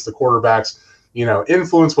influence the quarterback's,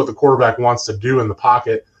 influence what the quarterback wants to do in the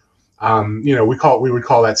pocket. We would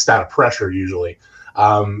call that stat of pressure usually.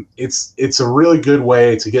 It's a really good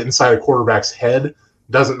way to get inside a quarterback's head.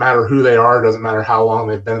 Doesn't matter who they are, doesn't matter how long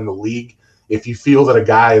they've been in the league. If you feel that a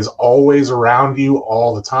guy is always around you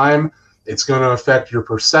all the time, it's going to affect your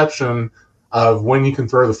perception of when you can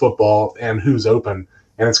throw the football and who's open.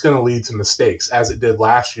 And it's going to lead to mistakes, as it did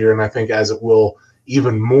last year, and I think as it will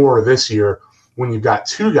even more this year when you've got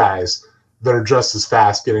 2 guys that are just as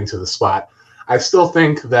fast getting to the spot. I still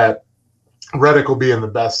think that Reddick will be in the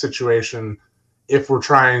best situation if we're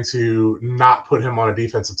trying to not put him on a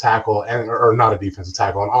defensive tackle, or not a defensive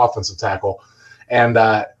tackle, an offensive tackle. And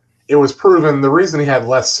it was proven the reason he had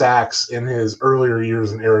less sacks in his earlier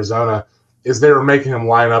years in Arizona is they were making him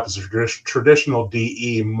line up as a traditional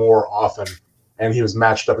DE more often, and he was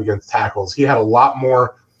matched up against tackles. He had a lot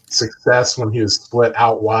more success when he was split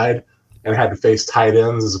out wide and had to face tight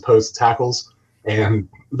ends as opposed to tackles. And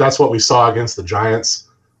that's what we saw against the Giants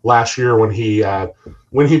last year when he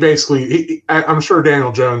basically I'm sure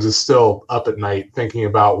Daniel Jones is still up at night thinking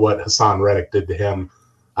about what Hassan Reddick did to him.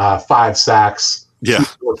 5 sacks,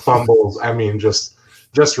 4 fumbles. I mean, just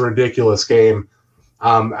a ridiculous game.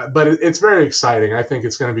 But it's very exciting. I think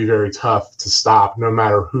it's going to be very tough to stop no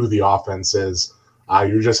matter who the offense is.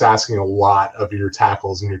 You're just asking a lot of your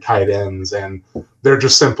tackles and your tight ends, and they're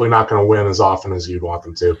just simply not going to win as often as you'd want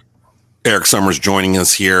them to. Eric Summers joining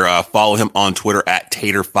us here. Follow him on Twitter at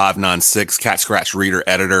Tater596, Cat Scratch Reader,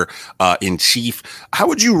 Editor in Chief. How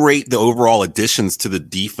would you rate the overall additions to the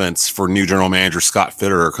defense for new general manager Scott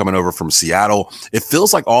Fitterer coming over from Seattle? It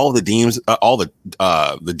feels like all the deals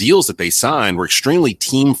that they signed were extremely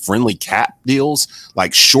team-friendly cap deals,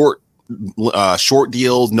 like short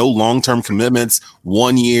deals, no long-term commitments,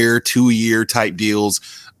 1 year, 2 year type deals.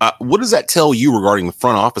 What does that tell you regarding the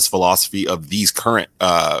front office philosophy of these current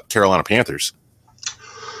Carolina Panthers?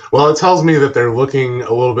 Well, it tells me that they're looking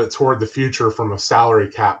a little bit toward the future from a salary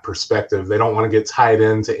cap perspective. They don't want to get tied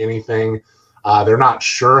into anything. They're not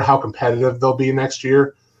sure how competitive they'll be next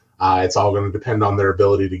year. It's all going to depend on their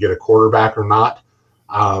ability to get a quarterback or not.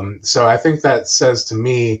 So I think that says to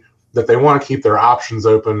me that they want to keep their options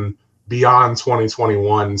open beyond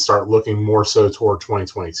 2021 and start looking more so toward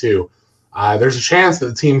 2022. There's a chance that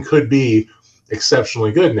the team could be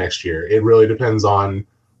exceptionally good next year. It really depends on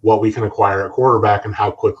what we can acquire at quarterback and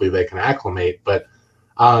how quickly they can acclimate. But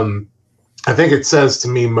I think it says to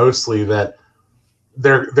me mostly that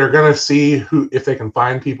they're going to see if they can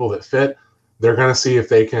find people that fit. They're going to see if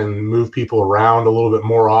they can move people around a little bit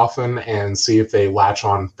more often and see if they latch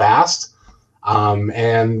on fast.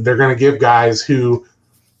 And they're going to give guys who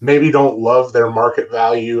maybe don't love their market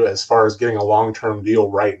value as far as getting a long-term deal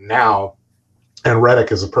right now. And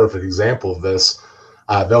Reddick is a perfect example of this.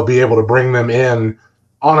 They'll be able to bring them in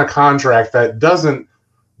on a contract that doesn't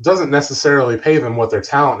necessarily pay them what their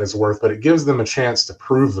talent is worth, but it gives them a chance to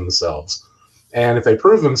prove themselves. And if they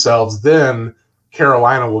prove themselves, then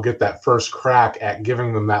Carolina will get that first crack at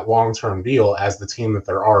giving them that long-term deal as the team that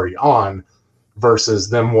they're already on, versus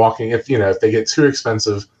them walking. If they get too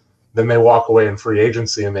expensive, then they walk away in free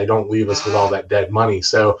agency and they don't leave us with all that dead money.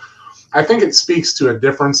 So I think it speaks to a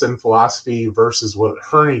difference in philosophy versus what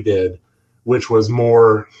Hurney did, which was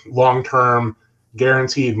more long-term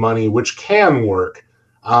guaranteed money, which can work,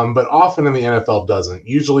 but often in the NFL doesn't.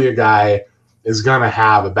 Usually a guy is going to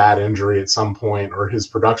have a bad injury at some point or his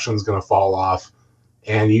production is going to fall off,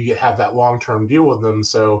 and you have that long-term deal with them,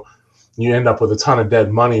 so you end up with a ton of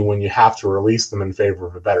dead money when you have to release them in favor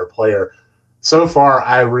of a better player. So far,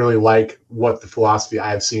 I really like what the philosophy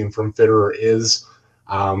I've seen from Fitterer is.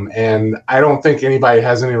 And I don't think anybody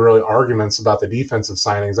has any really arguments about the defensive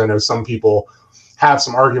signings. I know some people have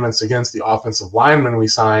some arguments against the offensive linemen we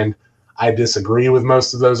signed. I disagree with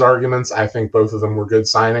most of those arguments. I think both of them were good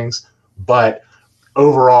signings. But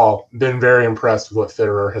overall, been very impressed with what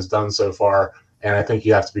Fitterer has done so far. And I think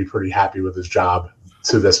you have to be pretty happy with his job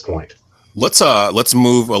to this point. Let's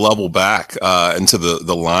move a level back into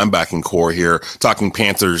the linebacking core here. Talking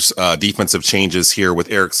Panthers defensive changes here with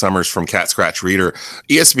Eric Summers from Cat Scratch Reader.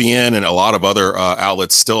 ESPN and a lot of other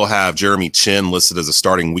outlets still have Jeremy Chinn listed as a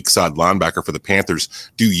starting weak side linebacker for the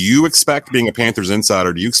Panthers. Do you expect, being a Panthers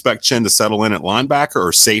insider, do you expect Chinn to settle in at linebacker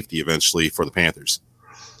or safety eventually for the Panthers?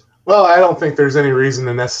 Well, I don't think there's any reason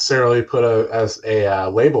to necessarily put a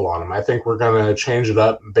label on him. I think we're going to change it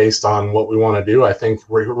up based on what we want to do. I think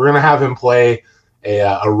we're going to have him play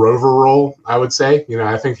a rover role, I would say.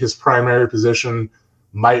 I think his primary position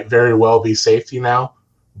might very well be safety now,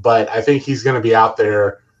 but I think he's going to be out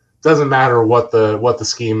there. Doesn't matter what the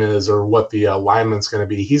scheme is or what the alignment's going to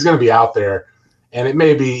be. He's going to be out there, and it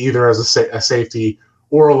may be either as a safety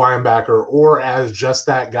or a linebacker or as just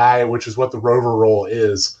that guy, which is what the rover role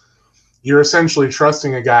is. You're essentially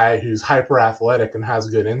trusting a guy who's hyper athletic and has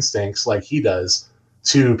good instincts like he does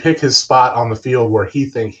to pick his spot on the field where he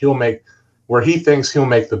thinks he'll make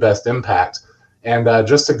the best impact, and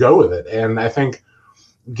just to go with it. And I think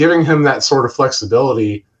giving him that sort of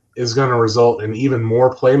flexibility is going to result in even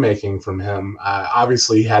more playmaking from him.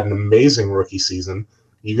 Obviously, he had an amazing rookie season.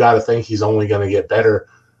 You got to think he's only going to get better.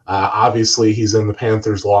 Obviously, he's in the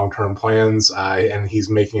Panthers' long-term plans, and he's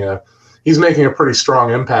making a pretty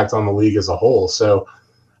strong impact on the league as a whole. So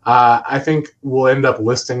I think we'll end up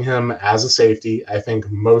listing him as a safety. I think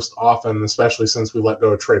most often, especially since we let go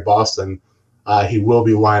of Trey Boston, he will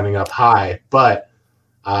be lining up high. But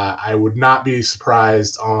I would not be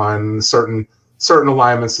surprised on certain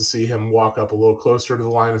alignments to see him walk up a little closer to the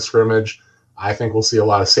line of scrimmage. I think we'll see a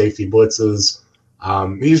lot of safety blitzes.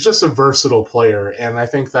 He's just a versatile player, and I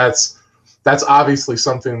think that's obviously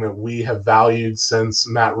something that we have valued since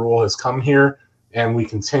Matt Rule has come here, and we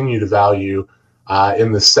continue to value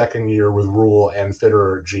in the second year with Rule and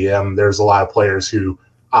Fitterer GM. There's a lot of players who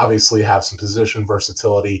obviously have some position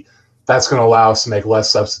versatility. That's going to allow us to make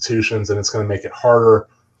less substitutions, and it's going to make it harder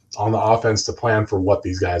on the offense to plan for what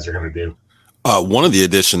these guys are going to do. One of the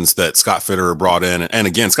additions that Scott Fitterer brought in, and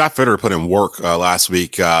again, Scott Fitterer put in work last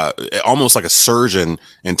week, almost like a surgeon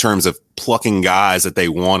in terms of plucking guys that they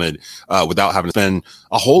wanted without having to spend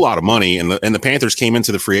a whole lot of money. And the Panthers came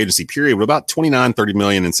into the free agency period with about $29-30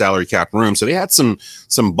 million in salary cap room. So they had some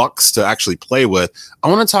bucks to actually play with. I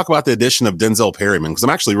want to talk about the addition of Denzel Perryman, because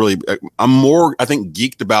I'm more, I think,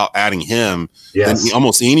 geeked about adding him than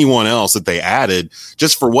almost anyone else that they added,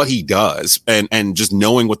 just for what he does and just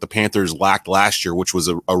knowing what the Panthers lacked last year, which was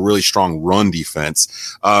a really strong run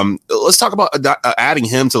defense. Let's talk about adding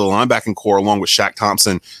him to the linebacking core along with Shaq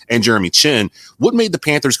Thompson and Jeremy Chinn. What made the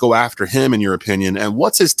Panthers go after him, in your opinion, and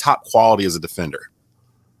what's his top quality as a defender?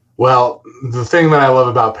 Well, the thing that I love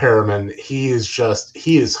about Perriman, he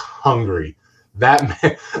is hungry.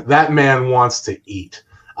 That man wants to eat,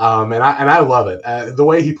 and I love it. The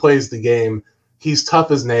way he plays the game, he's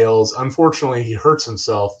tough as nails. Unfortunately, he hurts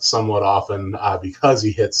himself somewhat often because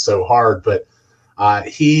he hits so hard, but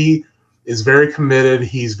he is very committed.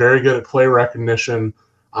 He's very good at play recognition.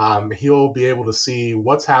 He'll be able to see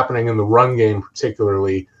what's happening in the run game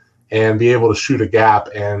particularly and be able to shoot a gap.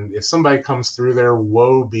 And if somebody comes through there,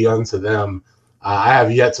 woe be unto them. I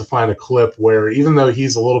have yet to find a clip where, even though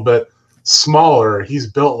he's a little bit smaller, he's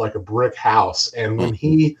built like a brick house. And when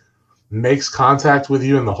he makes contact with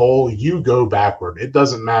you in the hole, you go backward. It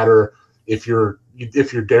doesn't matter if you're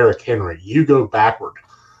Derrick Henry, you go backward.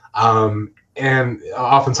 And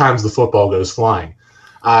oftentimes the football goes flying.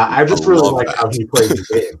 I just really like how he plays the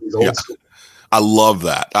game. He's old school. I love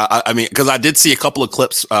that. I mean, because I did see a couple of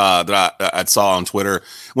clips that I saw on Twitter,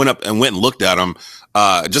 went and looked at them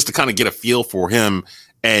just to kind of get a feel for him.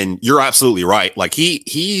 And you're absolutely right. Like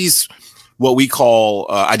he's what we call,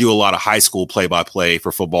 I do a lot of high school play-by-play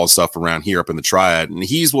for football stuff around here up in the Triad, and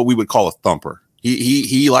he's what we would call a thumper.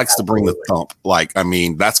 He likes to bring the thump. Like, I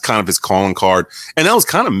mean, that's kind of his calling card. And that was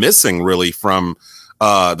kind of missing really from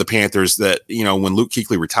the Panthers, that, when Luke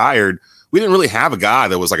Kuechly retired, we didn't really have a guy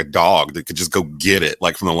that was like a dog that could just go get it,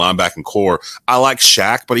 like from the linebacking core. I like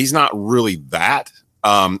Shaq, but he's not really that.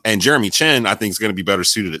 And Jeremy Chinn, I think, is going to be better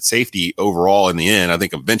suited at safety overall in the end. I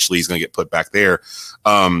think eventually he's going to get put back there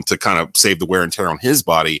to kind of save the wear and tear on his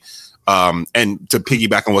body. And to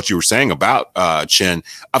piggyback on what you were saying about Chinn,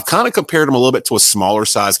 I've kind of compared him a little bit to a smaller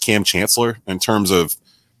size Cam Chancellor in terms of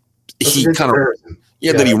he kind of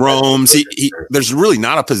that he roams. He there's really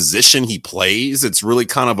not a position he plays. It's really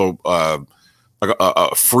kind of a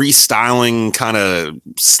freestyling kind of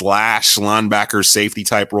slash linebacker safety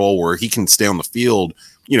type role where he can stay on the field,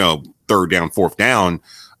 third down, fourth down,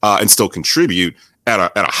 and still contribute.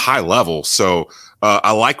 at a high level. So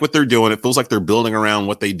I like what they're doing. It feels like they're building around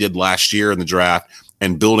what they did last year in the draft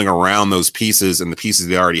and building around those pieces and the pieces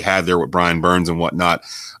they already had there with Brian Burns and whatnot.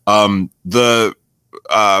 Back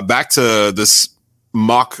to this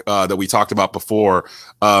mock that we talked about before,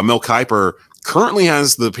 Mel Kiper currently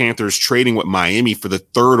has the Panthers trading with Miami for the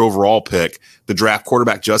 3rd overall pick, the draft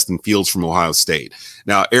quarterback Justin Fields from Ohio State.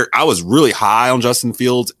 Now, Eric, I was really high on Justin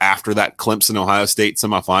Fields after that Clemson-Ohio State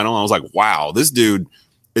semifinal. I was like, wow, this dude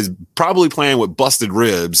is probably playing with busted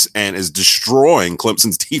ribs and is destroying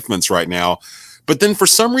Clemson's defense right now. But then for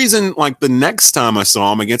some reason, like the next time I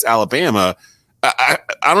saw him against Alabama, I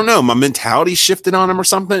don't know, my mentality shifted on him or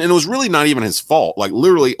something. And it was really not even his fault. Like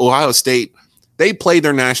literally Ohio State, they played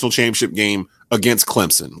their national championship game against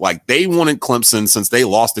Clemson. Like they wanted Clemson since they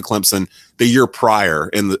lost to Clemson the year prior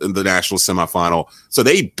in the national semifinal. So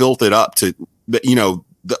they built it up to,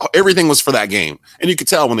 everything was for that game. And you could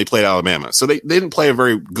tell when they played Alabama. So they didn't play a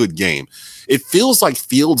very good game. It feels like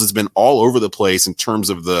Fields has been all over the place in terms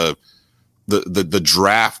of the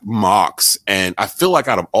draft mocks. And I feel like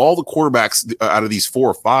out of all the quarterbacks, out of these 4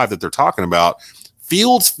 or 5 that they're talking about,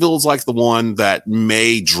 Fields feels like the one that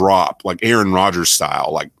may drop, like Aaron Rodgers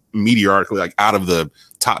style, like meteorically, like out of the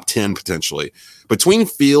top 10 potentially. Between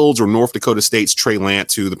Fields or North Dakota State's Trey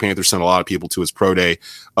Lance, who the Panthers sent a lot of people to his pro day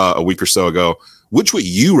a week or so ago, which would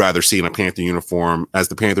you rather see in a Panther uniform as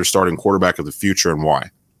the Panthers starting quarterback of the future, and why?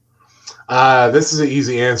 This is an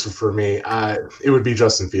easy answer for me. It would be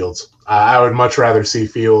Justin Fields. I would much rather see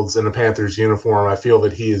Fields in a Panthers uniform. I feel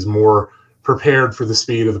that he is more prepared for the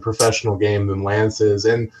speed of the professional game than Lance is.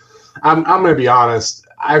 And I'm going to be honest,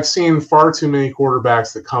 I've seen far too many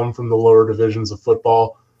quarterbacks that come from the lower divisions of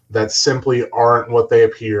football that simply aren't what they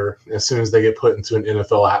appear as soon as they get put into an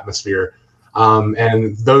NFL atmosphere.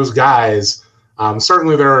 And those guys,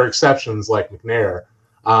 certainly there are exceptions like McNair,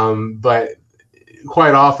 but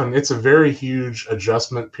quite often it's a very huge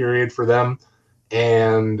adjustment period for them.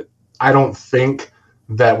 And I don't think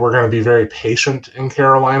that we're going to be very patient in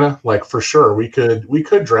Carolina. Like for sure, we could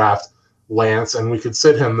draft Lance and we could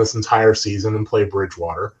sit him this entire season and play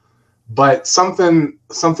Bridgewater. But something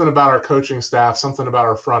about our coaching staff, something about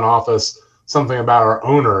our front office, something about our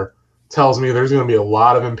owner tells me there's going to be a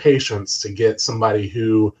lot of impatience to get somebody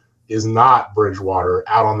who is not Bridgewater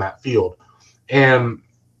out on that field. And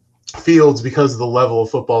Fields, because of the level of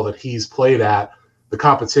football that he's played at, the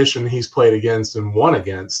competition he's played against and won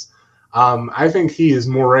against, I think he is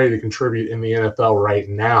more ready to contribute in the NFL right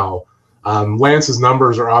now. Lance's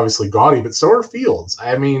numbers are obviously gaudy, but so are Fields.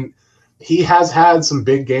 I mean, he has had some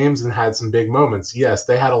big games and had some big moments. Yes,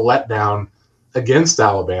 they had a letdown against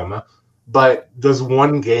Alabama, but does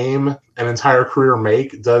one game an entire career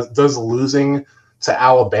make? Does losing to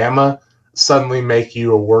Alabama suddenly make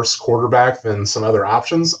you a worse quarterback than some other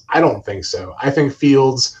options? I don't think so. I think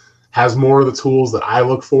Fields has more of the tools that I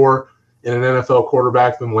look for in an NFL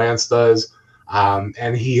quarterback than Lance does.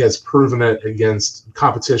 And he has proven it against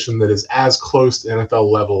competition that is as close to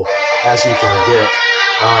NFL level as you can get.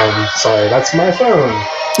 Sorry, that's my phone.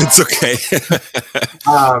 It's okay.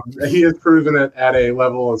 He has proven it at a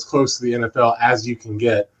level as close to the NFL as you can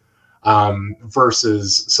get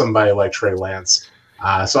versus somebody like Trey Lance.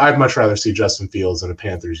 So I'd much rather see Justin Fields in a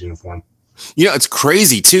Panthers uniform. It's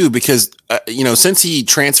crazy too, because, since he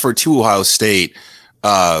transferred to Ohio State,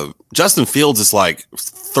 Justin Fields is like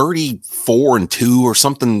 34-2 or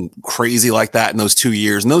something crazy like that in those 2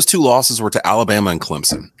 years. And those 2 losses were to Alabama and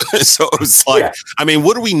Clemson. So it's like, yeah. I mean,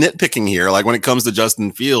 what are we nitpicking here? Like when it comes to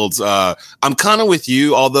Justin Fields, I'm kind of with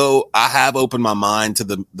you, although I have opened my mind to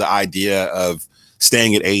the idea of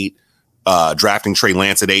staying at 8, drafting Trey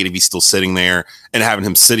Lance at 8 if he's still sitting there and having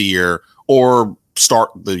him sit a year, or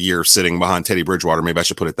start the year sitting behind Teddy Bridgewater. Maybe I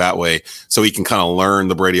should put it that way, so he can kind of learn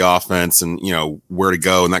the Brady offense and, where to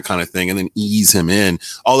go and that kind of thing, and then ease him in.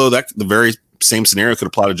 Although the very same scenario could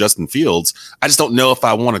apply to Justin Fields. I just don't know if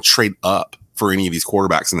I want to trade up for any of these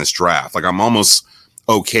quarterbacks in this draft. Like I'm almost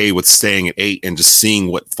okay with staying at 8 and just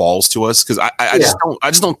seeing what falls to us. Cause I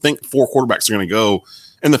just don't think 4 quarterbacks are going to go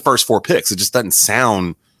in the first 4 picks. It just doesn't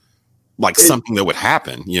sound like something that would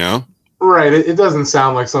happen, Right. It doesn't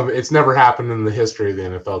sound like something. It's never happened in the history of the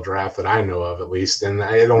NFL draft that I know of, at least. And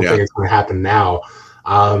I don't think it's going to happen now.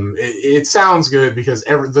 It sounds good because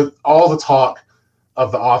all the talk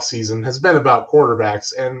of the offseason has been about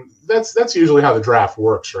quarterbacks. And that's usually how the draft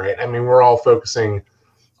works, right? I mean, we're all focusing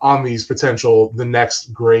on the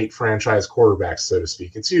next great franchise quarterbacks, so to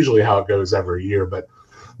speak. It's usually how it goes every year. But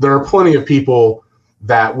there are plenty of people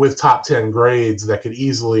that with top 10 grades that could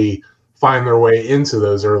easily find their way into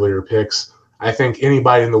those earlier picks. I think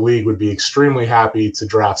anybody in the league would be extremely happy to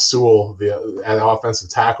draft Sewell, the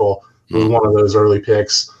offensive tackle, with one of those early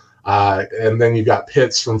picks. And then you've got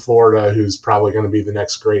Pitts from Florida, who's probably going to be the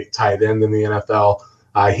next great tight end in the NFL.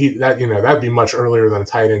 That'd be much earlier than a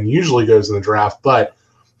tight end usually goes in the draft, but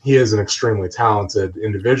he is an extremely talented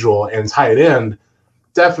individual, and tight end,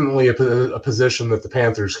 definitely a position that the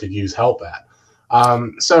Panthers could use help at. I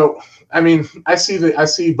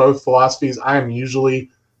see both philosophies. I am usually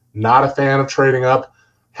not a fan of trading up.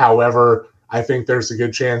 However, I think there's a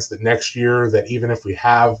good chance that next year, that even if we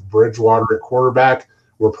have Bridgewater at quarterback,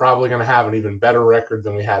 we're probably going to have an even better record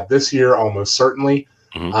than we had this year, almost certainly.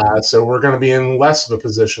 So we're going to be in less of a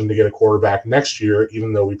position to get a quarterback next year,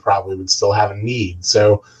 even though we probably would still have a need.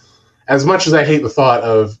 So as much as I hate the thought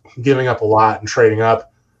of giving up a lot and trading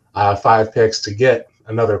up 5 picks to get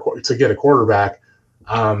a quarterback,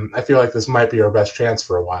 I feel like this might be our best chance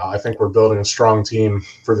for a while. I think we're building a strong team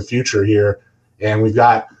for the future here. And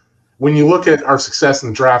when you look at our success in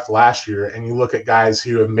the draft last year and you look at guys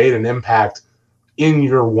who have made an impact in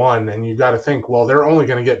year one, and you've got to think, well, they're only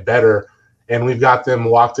going to get better, and we've got them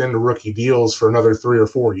locked into rookie deals for another 3 or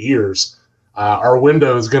 4 years. Our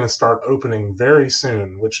window is going to start opening very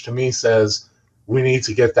soon, which to me says we need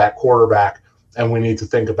to get that quarterback, and we need to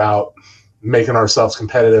think about making ourselves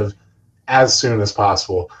competitive as soon as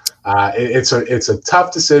possible. It's a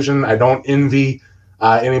tough decision. I don't envy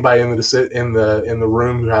anybody in the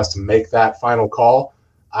room who has to make that final call.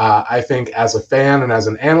 I think as a fan and as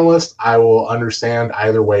an analyst, I will understand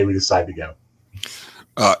either way we decide to go.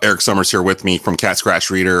 Eric Summers here with me from Cat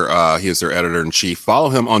Scratch Reader. He is their editor-in-chief. Follow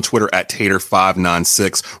him on Twitter at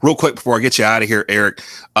Tater596. Real quick before I get you out of here, Eric,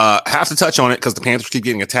 have to touch on it because the Panthers keep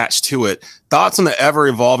getting attached to it. Thoughts on the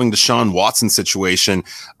ever-evolving Deshaun Watson situation?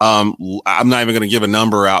 I'm not even going to give a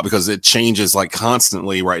number out because it changes like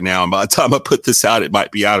constantly right now. And by the time I put this out, it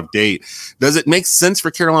might be out of date. Does it make sense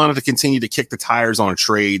for Carolina to continue to kick the tires on a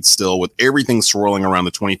trade still with everything swirling around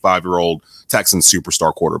the 25-year-old Texan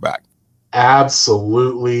superstar quarterback?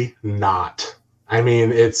 Absolutely not. I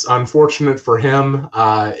mean, it's unfortunate for him.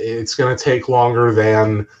 It's going to take longer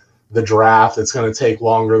than the draft. It's going to take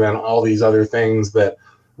longer than all these other things that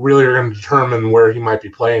really are going to determine where he might be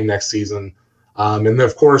playing next season. And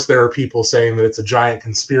of course, there are people saying that it's a giant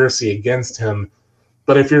conspiracy against him.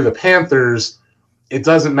 But if you're the Panthers, it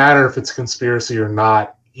doesn't matter if it's a conspiracy or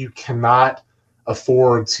not. You cannot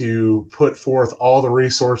afford to put forth all the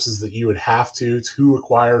resources that you would have to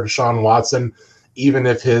acquire Deshaun Watson, even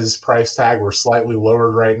if his price tag were slightly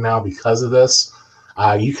lowered right now because of this.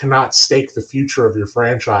 You cannot stake the future of your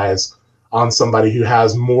franchise on somebody who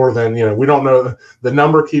has more than, we don't know, the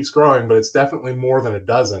number keeps growing, but it's definitely more than a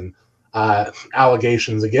dozen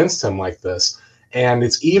allegations against him like this. And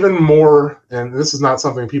it's even more, and this is not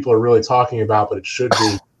something people are really talking about, but it should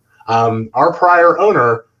be. Our prior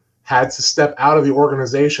owner had to step out of the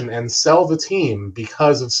organization and sell the team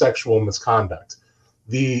because of sexual misconduct.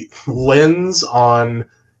 The lens on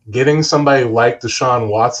getting somebody like Deshaun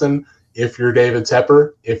Watson, if you're David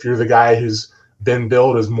Tepper, if you're the guy who's been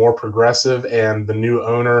billed as more progressive and the new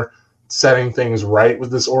owner setting things right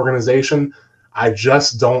with this organization, I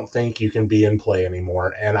just don't think you can be in play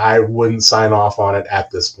anymore. And I wouldn't sign off on it at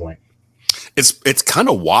this point. It's kind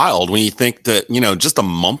of wild when you think that, just a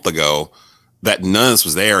month ago, that none of this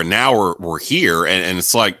was there, and now we're here, and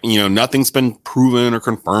it's like, nothing's been proven or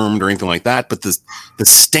confirmed or anything like that, but the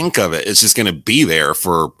stink of it is just going to be there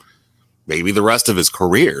for maybe the rest of his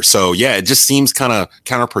career. So yeah, it just seems kind of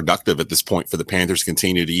counterproductive at this point for the Panthers to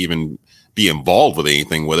continue to even be involved with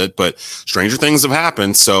anything with it. But stranger things have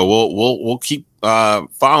happened, so we'll keep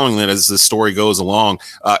following that as the story goes along.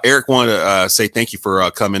 Eric wanted to say thank you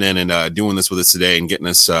for coming in and doing this with us today and getting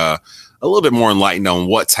us a little bit more enlightened on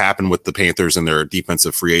what's happened with the Panthers and their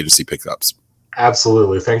defensive free agency pickups.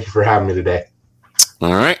 Absolutely. Thank you for having me today.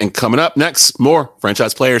 All right. And coming up next, more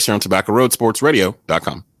franchise players here on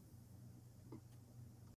TobaccoRoadSportsRadio.com.